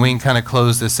this, and we can kind of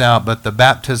close this out, but the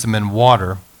baptism in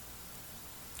water.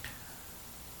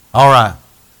 All right.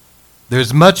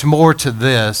 There's much more to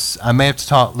this. I may have to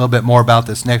talk a little bit more about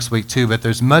this next week too, but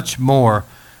there's much more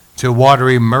to water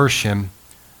immersion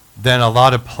than a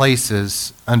lot of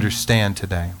places understand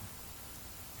today.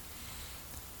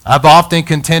 I've often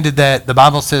contended that the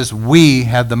Bible says we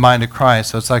have the mind of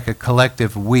Christ, so it's like a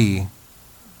collective we.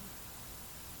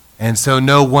 And so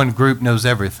no one group knows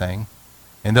everything.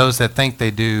 And those that think they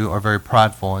do are very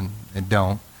prideful and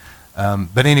don't.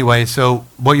 But anyway, so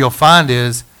what you'll find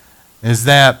is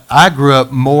that I grew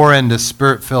up more in the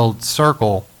Spirit-filled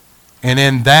circle, and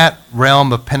in that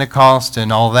realm of Pentecost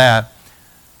and all that,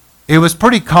 it was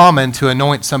pretty common to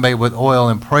anoint somebody with oil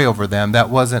and pray over them.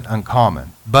 That wasn't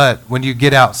uncommon. But when you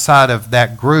get outside of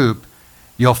that group,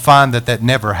 you'll find that that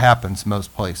never happens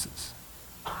most places.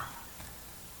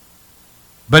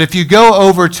 But if you go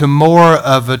over to more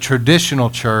of a traditional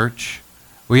church,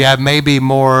 We have maybe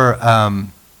more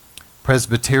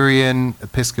Presbyterian,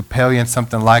 Episcopalian,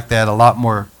 something like that, a lot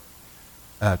more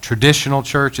traditional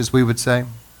church, as we would say.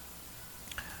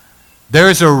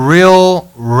 There's a real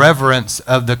reverence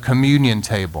of the communion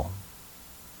table.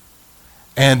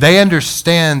 And they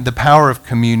understand the power of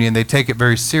communion. They take it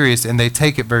very serious, and they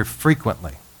take it very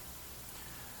frequently.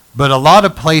 But a lot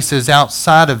of places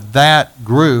outside of that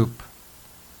group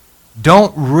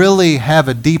don't really have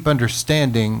a deep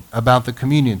understanding about the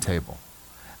communion table.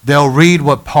 They'll read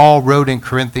what Paul wrote in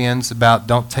Corinthians about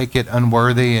don't take it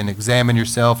unworthy and examine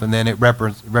yourself, and then it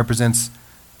represents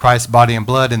Christ's body and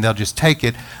blood, and they'll just take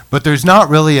it. But there's not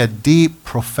really a deep,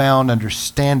 profound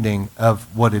understanding of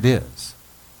what it is.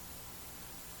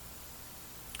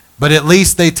 But at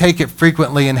least they take it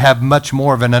frequently and have much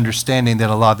more of an understanding than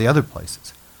a lot of the other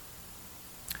places.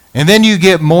 And then you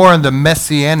get more in the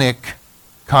Messianic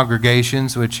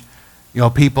congregations, which,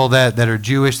 people that are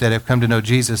Jewish that have come to know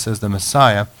Jesus as the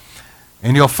Messiah.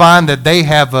 And you'll find that they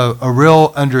have a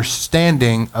real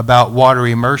understanding about water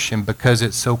immersion because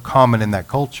it's so common in that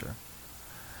culture.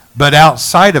 But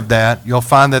outside of that, you'll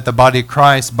find that the body of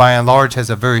Christ, by and large, has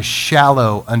a very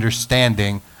shallow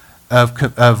understanding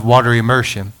of water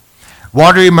immersion.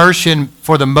 Water immersion,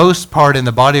 for the most part in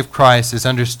the body of Christ, is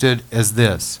understood as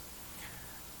this.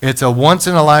 It's a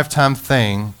once-in-a-lifetime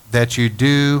thing that you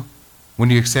do when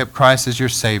you accept Christ as your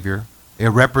Savior. It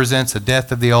represents a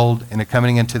death of the old and a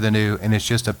coming into the new, and it's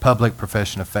just a public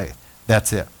profession of faith.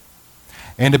 That's it.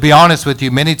 And to be honest with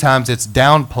you, many times it's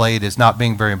downplayed as not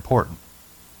being very important.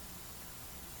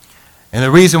 And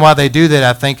the reason why they do that,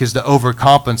 I think, is to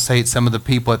overcompensate some of the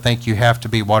people that think you have to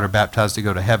be water baptized to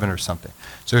go to heaven or something.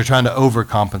 So they're trying to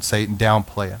overcompensate and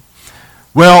downplay it.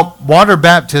 Well, water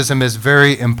baptism is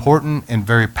very important and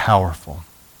very powerful.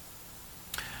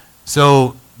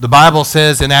 So the Bible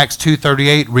says in Acts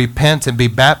 2:38, repent and be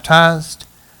baptized.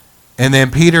 And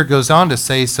then Peter goes on to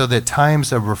say, so that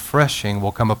times of refreshing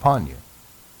will come upon you.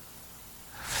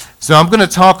 So I'm going to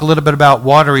talk a little bit about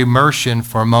water immersion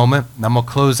for a moment. And I'm going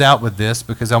to close out with this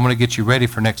because I want to get you ready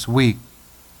for next week.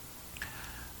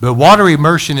 But water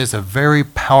immersion is a very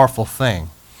powerful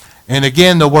thing. And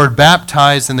again, the word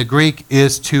baptize in the Greek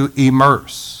is to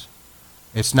immerse.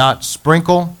 It's not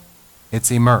sprinkle,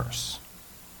 it's immerse.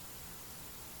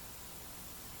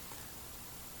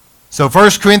 So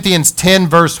 1 Corinthians 10,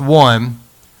 verse 1,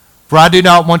 for I do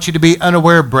not want you to be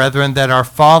unaware, brethren, that our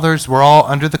fathers were all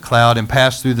under the cloud and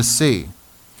passed through the sea.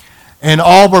 And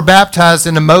all were baptized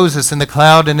into Moses in the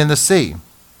cloud and in the sea.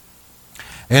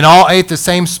 And all ate the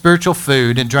same spiritual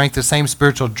food and drank the same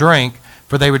spiritual drink,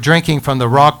 for they were drinking from the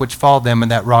rock which followed them,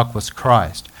 and that rock was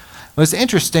Christ. Well, it's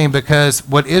interesting because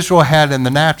what Israel had in the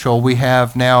natural, we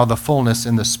have now the fullness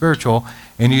in the spiritual.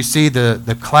 And you see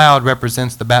the cloud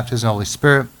represents the baptism of the Holy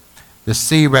Spirit. The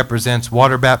sea represents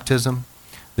water baptism.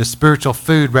 The spiritual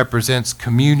food represents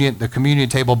communion, the communion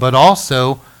table, but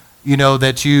also,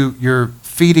 that you're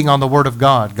feeding on the Word of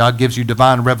God. God gives you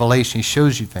divine revelation. He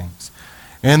shows you things.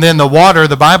 And then the water,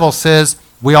 the Bible says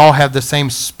we all have the same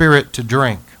Spirit to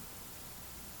drink.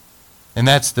 And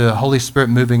that's the Holy Spirit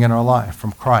moving in our life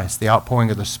from Christ, the outpouring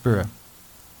of the Spirit.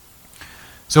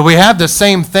 So we have the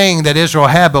same thing that Israel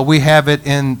had, but we have it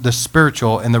in the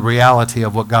spiritual, in the reality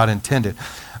of what God intended.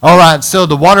 All right, so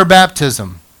the water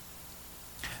baptism.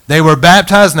 They were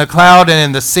baptized in the cloud and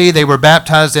in the sea. They were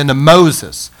baptized into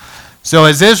Moses. So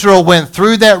as Israel went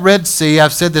through that Red Sea,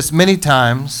 I've said this many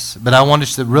times, but I want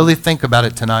us to really think about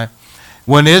it tonight.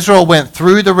 When Israel went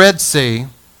through the Red Sea,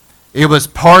 it was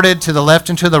parted to the left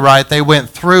and to the right. They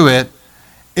went through it.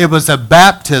 It was a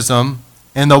baptism,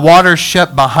 and the water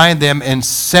shut behind them and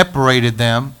separated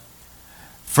them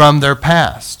from their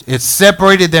past. It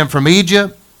separated them from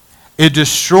Egypt. It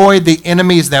destroyed the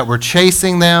enemies that were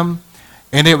chasing them,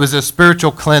 and it was a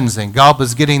spiritual cleansing. God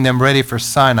was getting them ready for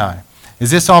Sinai. Is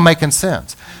this all making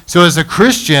sense? So as a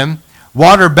Christian,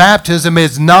 water baptism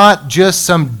is not just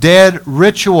some dead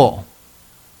ritual.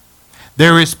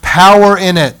 There is power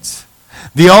in it.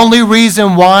 The only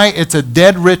reason why it's a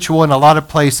dead ritual in a lot of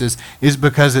places is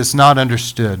because it's not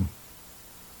understood.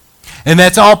 And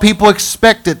that's all people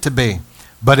expect it to be.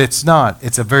 But it's not.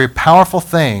 It's a very powerful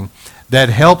thing that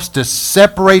helps to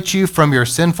separate you from your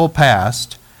sinful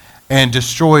past and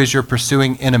destroys your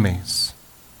pursuing enemies.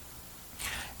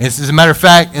 As a matter of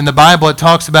fact, in the Bible it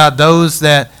talks about those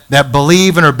that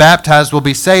believe and are baptized will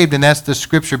be saved, and that's the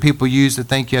scripture people use to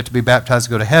think you have to be baptized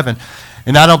to go to heaven.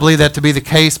 And I don't believe that to be the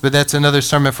case, but that's another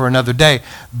sermon for another day.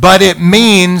 But it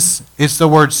means, it's the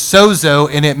word sozo,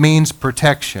 and it means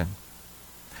protection.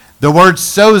 The word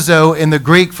sozo in the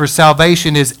Greek for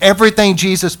salvation is everything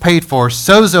Jesus paid for.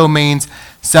 Sozo means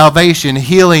salvation,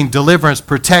 healing, deliverance,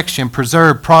 protection,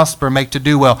 preserve, prosper, make to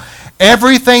do well.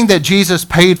 Everything that Jesus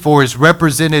paid for is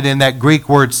represented in that Greek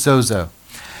word sozo.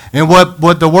 And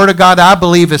what the Word of God, I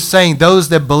believe, is saying, those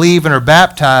that believe and are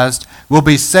baptized will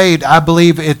be saved. I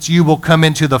believe you will come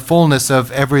into the fullness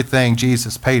of everything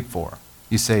Jesus paid for,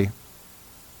 you see.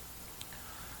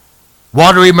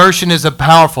 Water immersion is a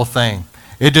powerful thing.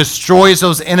 It destroys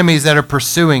those enemies that are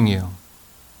pursuing you.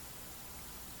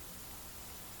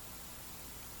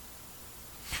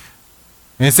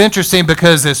 And it's interesting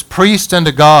because as priest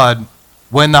unto God,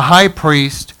 when the high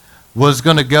priest was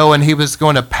going to go and he was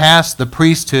going to pass the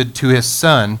priesthood to his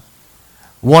son,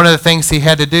 one of the things he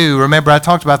had to do, remember I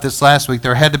talked about this last week,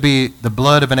 there had to be the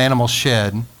blood of an animal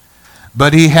shed,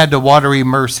 but he had to water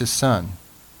immerse his son.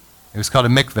 It was called a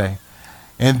mikveh.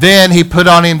 And then he put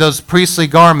on him those priestly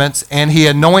garments and he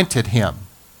anointed him.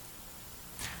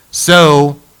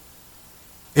 So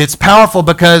it's powerful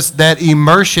because that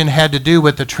immersion had to do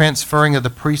with the transferring of the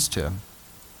priesthood.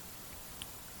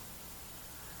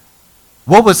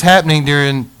 What was happening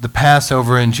during the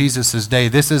Passover in Jesus' day?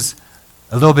 This is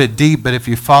a little bit deep, but if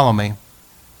you follow me,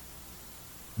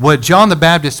 what John the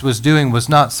Baptist was doing was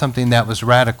not something that was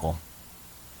radical.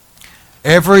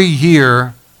 Every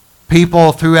year,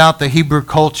 people throughout the Hebrew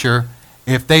culture,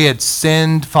 if they had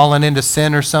sinned, fallen into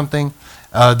sin or something,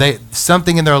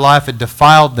 something in their life had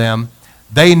defiled them,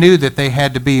 they knew that they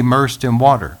had to be immersed in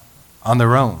water on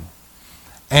their own.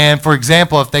 And for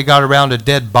example, if they got around a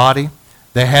dead body,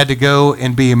 they had to go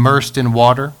and be immersed in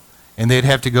water, and they'd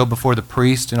have to go before the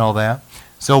priest and all that.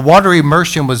 So water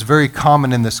immersion was very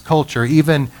common in this culture.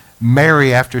 Even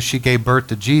Mary, after she gave birth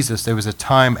to Jesus, there was a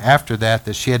time after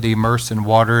that she had to immerse in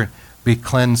water and be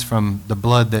cleansed from the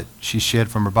blood that she shed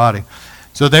from her body.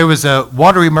 So there was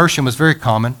water immersion was very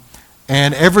common.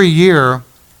 And every year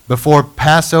before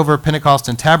Passover, Pentecost,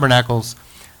 and Tabernacles,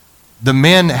 the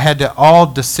men had to all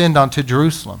descend onto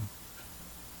Jerusalem.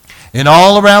 And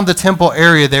all around the temple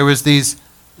area, there was these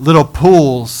little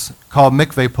pools called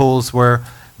mikveh pools where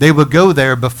they would go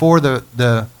there before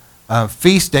the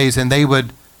feast days and they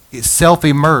would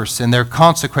self-immerse, and they're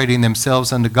consecrating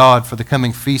themselves unto God for the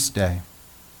coming feast day.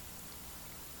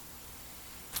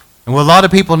 And what a lot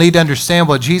of people need to understand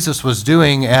what Jesus was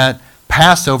doing at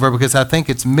Passover, because I think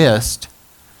it's missed,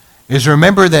 is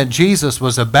remember that Jesus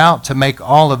was about to make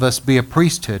all of us be a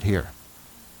priesthood here.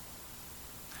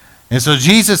 And so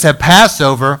Jesus at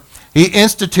Passover, he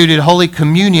instituted Holy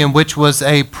Communion, which was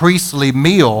a priestly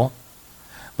meal.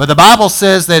 But the Bible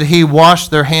says that he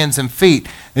washed their hands and feet.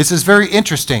 This is very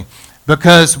interesting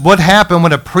because what happened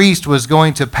when a priest was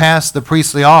going to pass the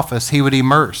priestly office, he would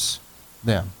immerse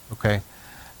them, okay?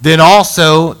 Then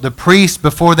also, the priests,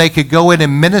 before they could go in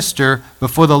and minister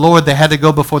before the Lord, they had to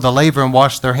go before the laver and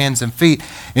wash their hands and feet.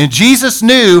 And Jesus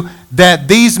knew that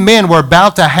these men were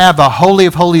about to have a Holy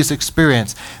of Holies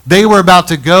experience. They were about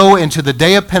to go into the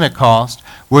day of Pentecost,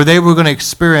 where they were going to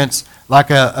experience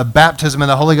like a baptism in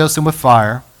the Holy Ghost and with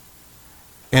fire.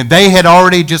 And they had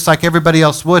already, just like everybody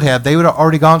else would have, they would have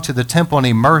already gone to the temple and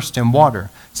immersed in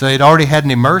water. So they'd already had an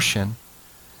immersion.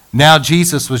 Now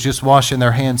Jesus was just washing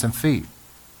their hands and feet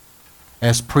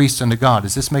as priests unto God.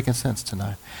 Is this making sense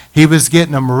tonight? He was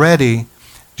getting them ready,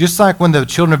 just like when the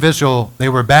children of Israel, they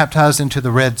were baptized into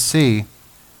the Red Sea,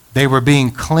 they were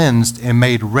being cleansed and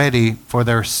made ready for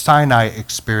their Sinai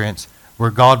experience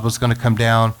where God was going to come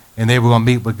down and they were going to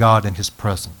meet with God in his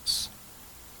presence.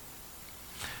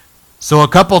 So a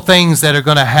couple things that are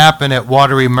going to happen at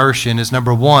water immersion is,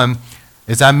 number one,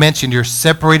 as I mentioned, you're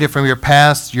separated from your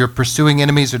past, your pursuing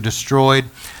enemies are destroyed,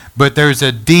 but there's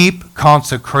a deep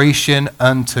consecration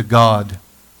unto God.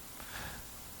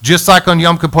 Just like on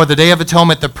Yom Kippur, the Day of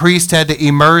Atonement, the priest had to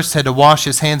immerse, had to wash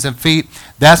his hands and feet.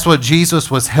 That's what Jesus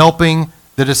was helping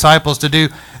the disciples to do.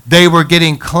 They were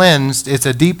getting cleansed. It's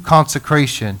a deep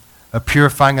consecration, a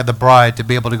purifying of the bride to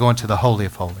be able to go into the Holy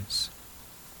of Holies.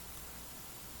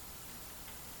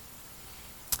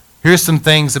 Here's some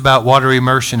things about water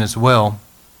immersion as well.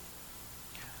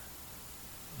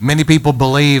 Many people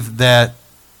believe that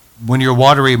when you're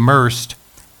water immersed,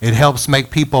 it helps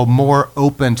make people more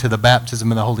open to the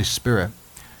baptism of the Holy Spirit.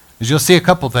 As you'll see a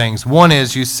couple things. One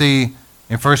is you see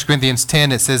in 1 Corinthians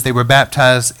 10, it says they were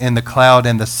baptized in the cloud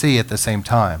and the sea at the same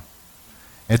time.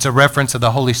 It's a reference of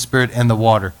the Holy Spirit and the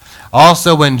water.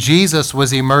 Also, when Jesus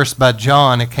was immersed by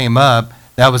John, it came up,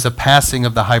 that was a passing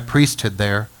of the high priesthood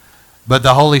there, but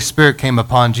the Holy Spirit came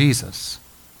upon Jesus.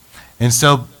 And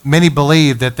so many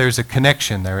believe that there's a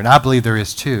connection there, and I believe there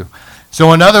is too.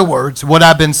 So in other words, what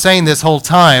I've been saying this whole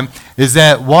time is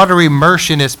that water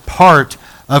immersion is part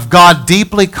of God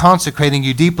deeply consecrating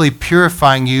you, deeply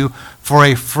purifying you for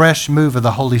a fresh move of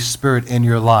the Holy Spirit in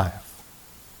your life.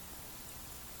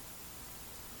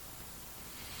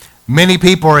 Many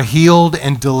people are healed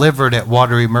and delivered at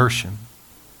water immersion.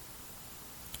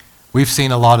 We've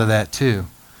seen a lot of that too.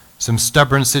 Some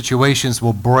stubborn situations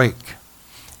will break.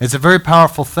 It's a very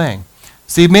powerful thing.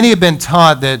 See, many have been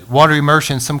taught that water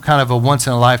immersion is some kind of a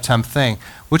once-in-a-lifetime thing.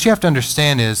 What you have to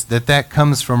understand is that that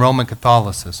comes from Roman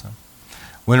Catholicism.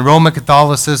 When Roman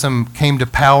Catholicism came to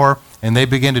power and they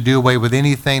began to do away with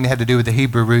anything that had to do with the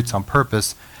Hebrew roots on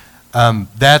purpose,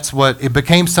 that's what, it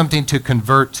became something to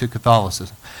convert to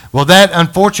Catholicism. Well, that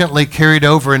unfortunately carried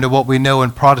over into what we know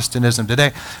in Protestantism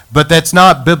today, but that's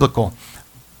not biblical.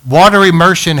 Water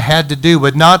immersion had to do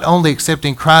with not only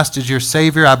accepting Christ as your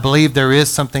Savior. I believe there is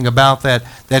something about that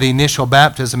initial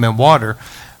baptism in water,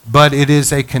 but it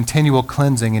is a continual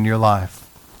cleansing in your life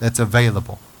that's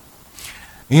available.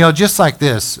 You know, just like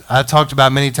this, I talked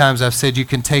about many times, I've said you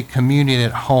can take communion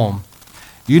at home.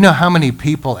 You know how many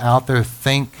people out there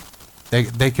think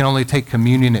they can only take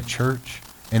communion at church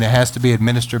and it has to be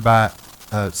administered by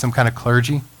some kind of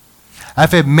clergy?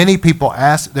 I've had many people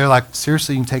ask, they're like,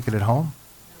 seriously, you can take it at home?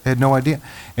 They had no idea.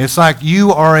 It's like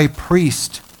you are a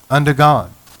priest unto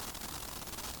God.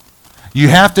 You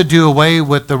have to do away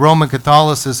with the Roman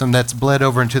Catholicism that's bled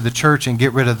over into the church and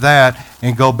get rid of that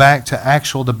and go back to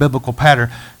the biblical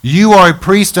pattern. You are a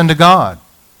priest unto God.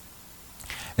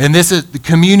 And the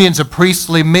communion's a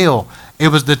priestly meal. It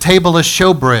was the table of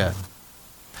showbread.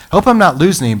 Hope I'm not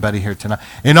losing anybody here tonight.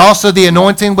 And also the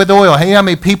anointing with oil. Hey, how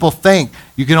many people think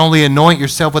you can only anoint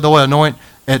yourself with oil, anoint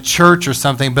at church or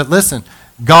something? But listen,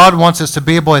 God wants us to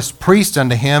be able as priests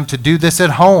unto him to do this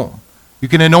at home. You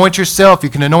can anoint yourself, you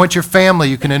can anoint your family,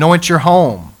 you can anoint your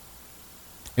home.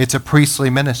 It's a priestly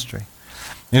ministry.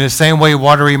 In the same way,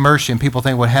 water immersion, people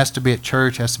think, well, it has to be at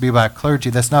church, it has to be by a clergy.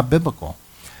 That's not biblical.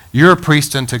 You're a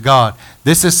priest unto God.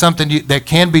 This is something that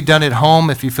can be done at home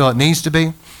if you feel it needs to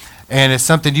be, and it's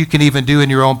something you can even do in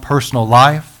your own personal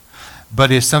life. But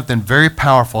it's something very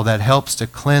powerful that helps to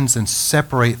cleanse and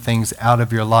separate things out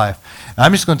of your life. And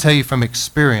I'm just going to tell you from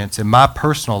experience in my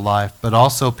personal life, but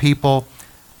also people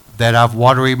that I've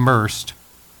water immersed.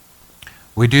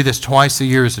 We do this twice a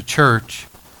year as a church.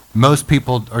 Most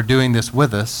people are doing this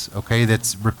with us, okay,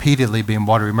 that's repeatedly being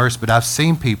water immersed. But I've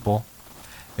seen people,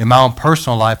 in my own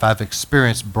personal life, I've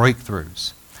experienced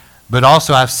breakthroughs. But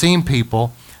also I've seen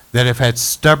people that have had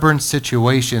stubborn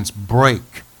situations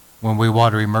break when we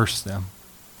water immerse them.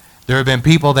 There have been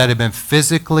people that have been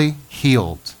physically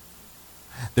healed.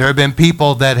 There have been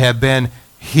people that have been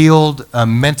healed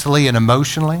mentally and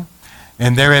emotionally.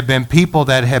 And there have been people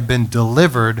that have been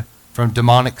delivered from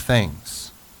demonic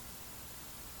things.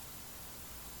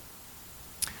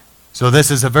 So this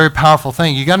is a very powerful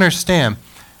thing. You got to understand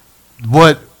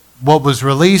what was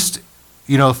released,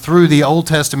 through the Old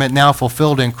Testament, now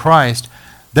fulfilled in Christ.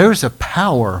 There's a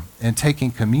power in taking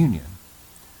communion.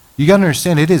 You got to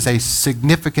understand it is a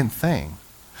significant thing.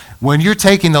 When you're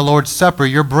taking the Lord's Supper,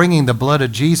 you're bringing the blood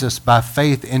of Jesus by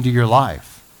faith into your life.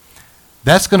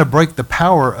 That's going to break the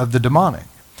power of the demonic.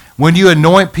 When you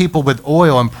anoint people with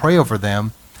oil and pray over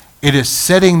them, it is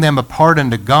setting them apart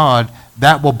unto God.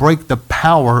 That will break the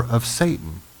power of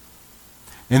Satan.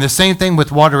 And the same thing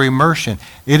with water immersion.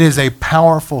 It is a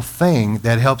powerful thing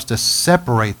that helps to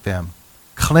separate them,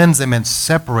 cleanse them and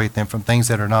separate them from things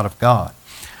that are not of God.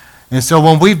 And so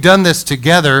when we've done this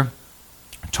together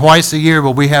twice a year,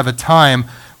 where we have a time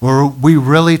where we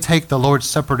really take the Lord's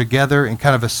Supper together in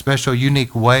kind of a special,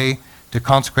 unique way to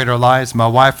consecrate our lives. My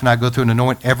wife and I go through and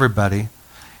anoint everybody.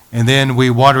 And then we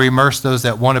water immerse those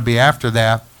that want to be after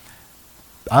that.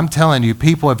 I'm telling you,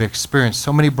 people have experienced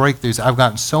so many breakthroughs. I've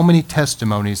gotten so many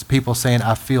testimonies, people saying,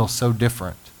 I feel so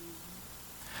different.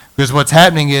 Because what's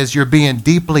happening is you're being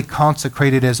deeply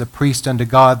consecrated as a priest unto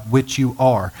God, which you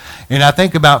are. And I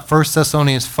think about 1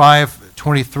 Thessalonians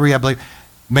 5:23, I believe.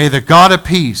 May the God of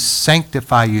peace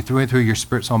sanctify you through and through, your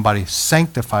spirit, soul, and body.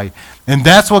 Sanctify you. And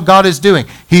that's what God is doing.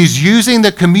 He's using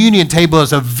the communion table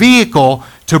as a vehicle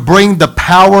to bring the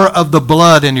power of the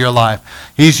blood in your life.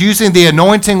 He's using the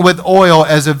anointing with oil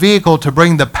as a vehicle to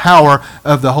bring the power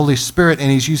of the Holy Spirit.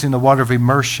 And he's using the water of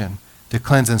immersion to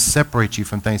cleanse and separate you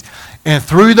from things. And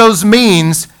through those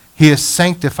means, he is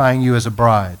sanctifying you as a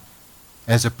bride,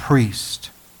 as a priest.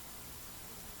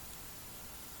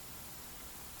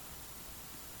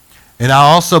 And I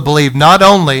also believe not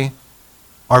only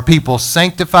are people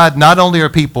sanctified, not only are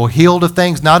people healed of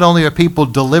things, not only are people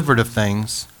delivered of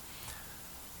things,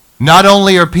 not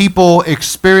only are people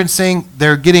experiencing,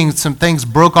 they're getting some things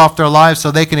broke off their lives so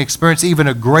they can experience even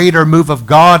a greater move of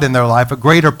God in their life, a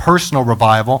greater personal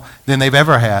revival than they've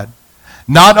ever had.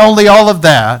 Not only all of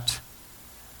that,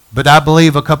 but I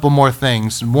believe a couple more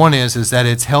things. One is that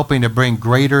it's helping to bring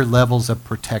greater levels of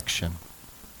protection.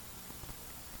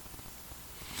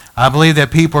 I believe that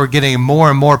people are getting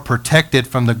more and more protected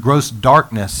from the gross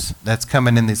darkness that's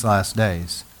coming in these last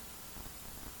days.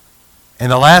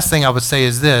 And the last thing I would say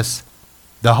is this: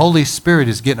 the Holy Spirit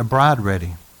is getting a bride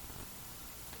ready.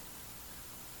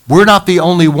 We're not the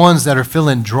only ones that are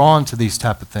feeling drawn to these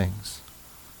type of things.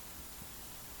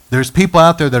 There's people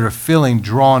out there that are feeling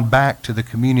drawn back to the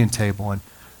communion table and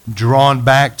drawn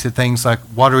back to things like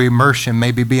water immersion,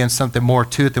 maybe being something more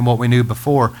to it than what we knew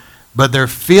before. But they're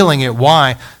feeling it.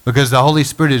 Why? Because the Holy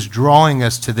Spirit is drawing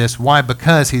us to this. Why?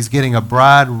 Because He's getting a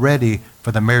bride ready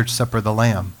for the marriage supper of the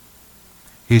Lamb.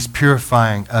 He's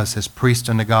purifying us as priest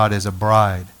unto God, as a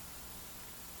bride.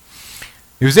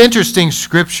 It was interesting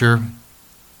scripture.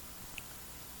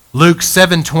 Luke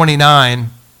 7:29,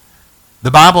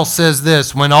 the Bible says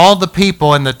this: when all the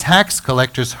people and the tax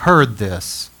collectors heard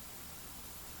this,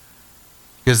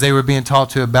 because they were being taught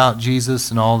to about Jesus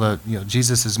and all the,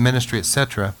 Jesus' ministry,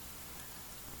 etc.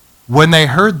 When they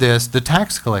heard this, the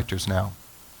tax collectors now,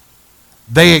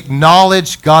 they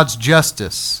acknowledged God's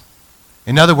justice.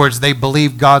 In other words, they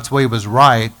believed God's way was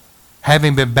right,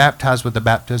 having been baptized with the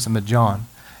baptism of John.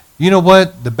 You know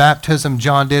what the baptism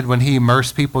John did when he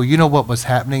immersed people? You know what was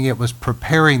happening? It was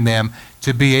preparing them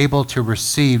to be able to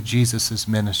receive Jesus'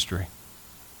 ministry.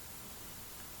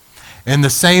 In the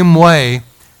same way,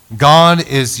 God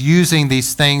is using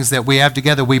these things that we have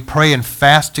together. We pray and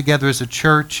fast together as a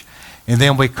church, and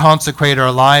then we consecrate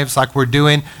our lives like we're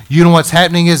doing. You know what's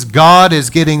happening is God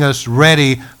is getting us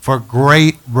ready for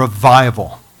great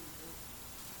revival.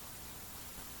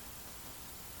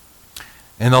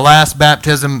 And the last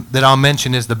baptism that I'll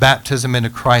mention is the baptism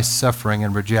into Christ's suffering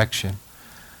and rejection.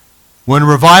 When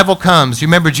revival comes, you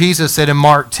remember Jesus said in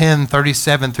Mark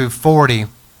 10:37 through 40,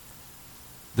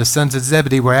 the sons of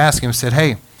Zebedee were asking him, said,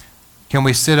 hey, can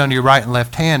we sit on your right and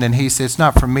left hand? And he said, it's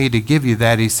not for me to give you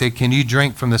that. He said, can you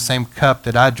drink from the same cup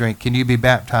that I drink? Can you be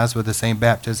baptized with the same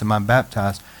baptism I'm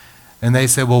baptized? And they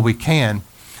said, well, we can.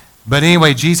 But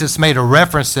anyway, Jesus made a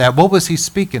reference to that. What was he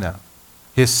speaking of?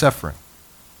 His suffering.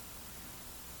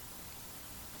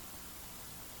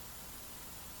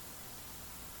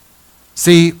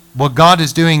 See, what God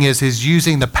is doing is He's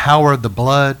using the power of the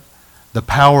blood, the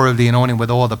power of the anointing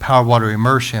with oil, the power of water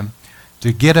immersion,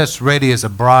 to get us ready as a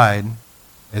bride,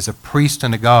 as a priest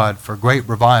unto God for great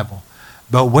revival.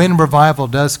 But when revival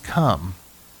does come,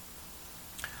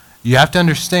 you have to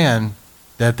understand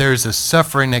that there's a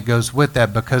suffering that goes with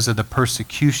that because of the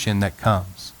persecution that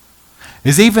comes.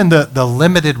 Is even the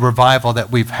limited revival that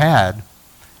we've had,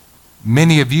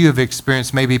 many of you have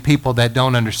experienced maybe people that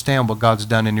don't understand what God's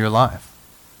done in your life.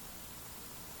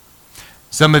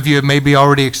 Some of you have maybe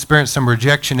already experienced some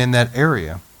rejection in that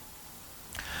area.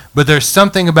 But there's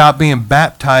something about being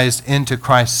baptized into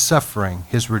Christ's suffering,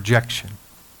 His rejection.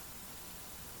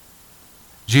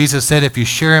 Jesus said, if you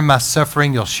share in my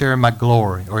suffering, you'll share in my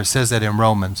glory. Or it says that in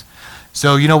Romans.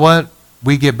 So you know what?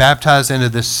 We get baptized into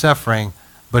this suffering,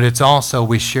 but it's also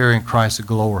we share in Christ's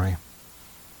glory.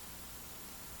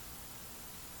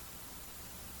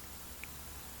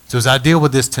 So as I deal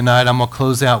with this tonight, I'm going to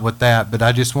close out with that, but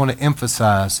I just want to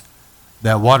emphasize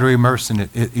that water immersion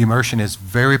is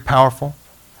very powerful.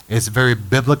 It's very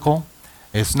biblical.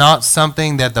 It's not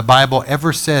something that the Bible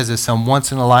ever says is some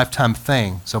once-in-a-lifetime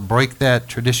thing. So break that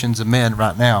traditions of men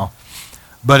right now.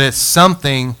 But it's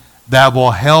something that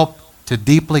will help to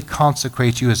deeply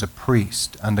consecrate you as a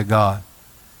priest unto God,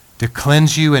 to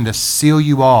cleanse you and to seal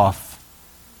you off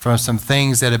from some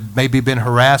things that have maybe been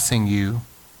harassing you,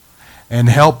 and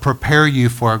help prepare you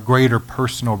for a greater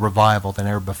personal revival than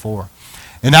ever before.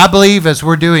 And I believe as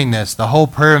we're doing this, the whole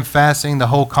prayer and fasting, the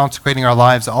whole consecrating our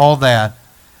lives, all that,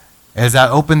 as I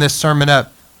open this sermon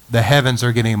up, the heavens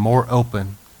are getting more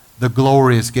open. The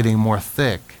glory is getting more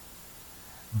thick.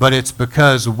 But it's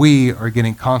because we are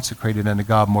getting consecrated unto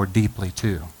God more deeply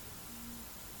too.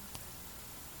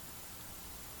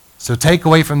 So take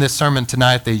away from this sermon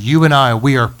tonight that you and I,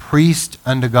 we are priests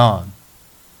unto God,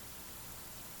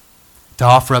 to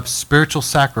offer up spiritual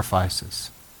sacrifices.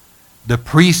 The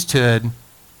priesthood,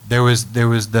 there was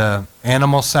the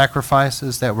animal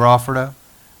sacrifices that were offered up.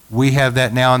 We have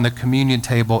that now on the communion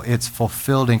table. It's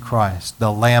fulfilled in Christ,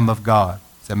 the Lamb of God.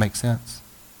 Does that make sense?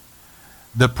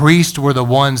 The priests were the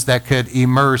ones that could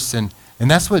immerse, and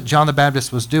that's what John the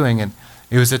Baptist was doing. And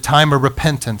it was a time of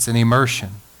repentance and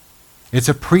immersion. It's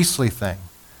a priestly thing.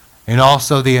 And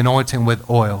also the anointing with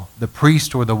oil. The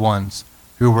priests were the ones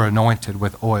who were anointed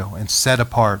with oil and set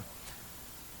apart.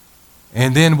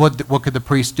 And then what could the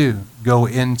priest do? Go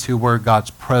into where God's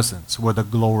presence, where the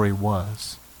glory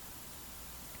was.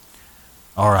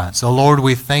 All right, so Lord,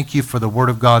 we thank you for the word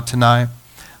of God tonight.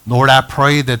 Lord, I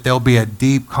pray that there'll be a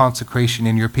deep consecration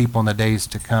in your people in the days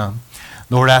to come.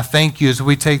 Lord, I thank you as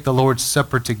we take the Lord's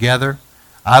Supper together.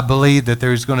 I believe that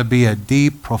there's going to be a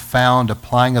deep, profound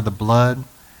applying of the blood,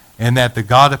 and that the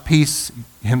God of peace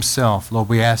himself, Lord,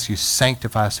 we ask you,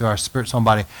 sanctify us through our spirit,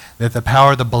 somebody, that the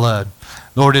power of the blood,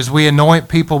 Lord, as we anoint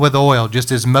people with oil,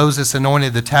 just as Moses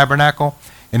anointed the tabernacle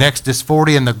in Exodus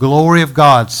 40, and the glory of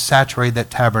God saturated that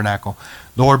tabernacle.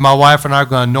 Lord, my wife and I are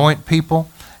going to anoint people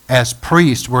as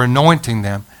priests. We're anointing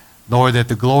them, Lord, that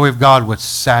the glory of God would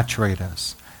saturate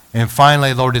us. And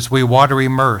finally, Lord, as we water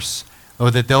immerse,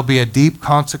 Lord, that there'll be a deep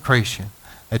consecration,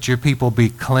 that your people be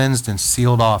cleansed and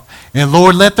sealed off. And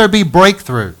Lord, let there be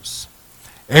breakthroughs.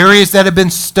 Areas that have been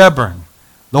stubborn.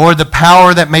 Lord, the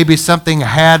power that maybe something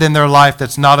had in their life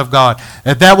that's not of God,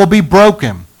 that will be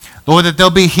broken. Lord, that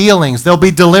there'll be healings, there'll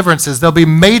be deliverances, there'll be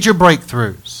major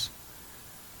breakthroughs.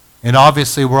 And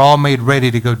obviously, we're all made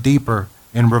ready to go deeper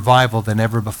in revival than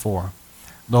ever before.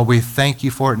 Lord, we thank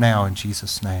you for it now in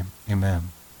Jesus' name. Amen.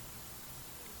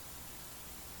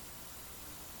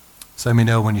 So let me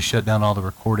know when you shut down all the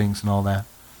recordings and all that.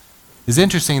 It's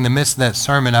interesting, in the midst of that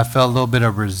sermon, I felt a little bit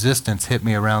of resistance hit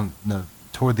me around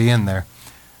toward the end there.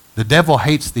 The devil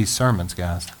hates these sermons,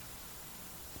 guys.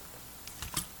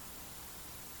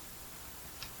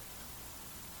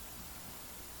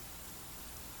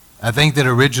 I think that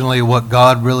originally what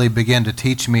God really began to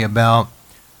teach me about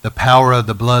the power of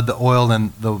the blood, the oil,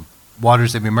 and the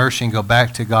waters of immersion go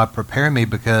back to God preparing me,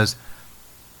 because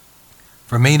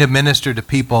for me to minister to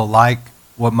people like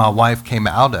what my wife came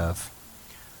out of,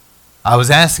 I was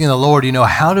asking the Lord,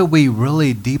 how do we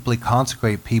really deeply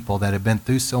consecrate people that have been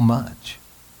through so much?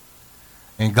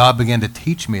 And God began to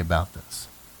teach me about this,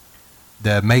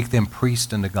 to make them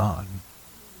priests unto God.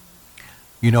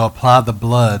 Apply the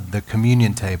blood, the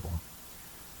communion table,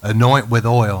 anoint with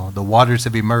oil, the waters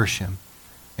of immersion.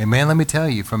 And man, let me tell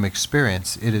you from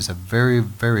experience, it is a very,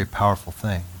 very powerful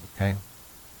thing, okay?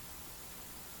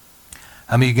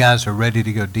 How many of you guys are ready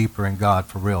to go deeper in God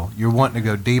for real? You're wanting to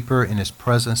go deeper in his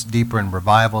presence, deeper in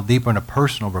revival, deeper in a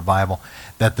personal revival,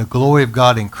 that the glory of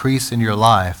God increase in your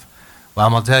life. Well,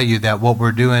 I'm going to tell you that what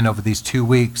we're doing over these 2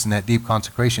 weeks and that deep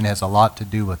consecration has a lot to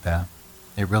do with that.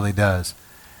 It really does.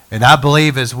 And I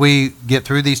believe as we get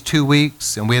through these 2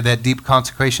 weeks and we have that deep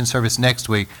consecration service next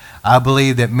week, I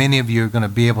believe that many of you are going to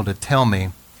be able to tell me,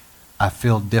 I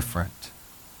feel different.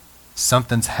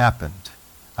 Something's happened.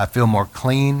 I feel more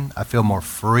clean. I feel more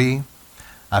free.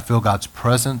 I feel God's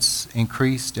presence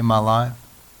increased in my life.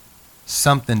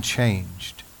 Something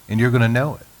changed, and you're going to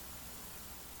know it.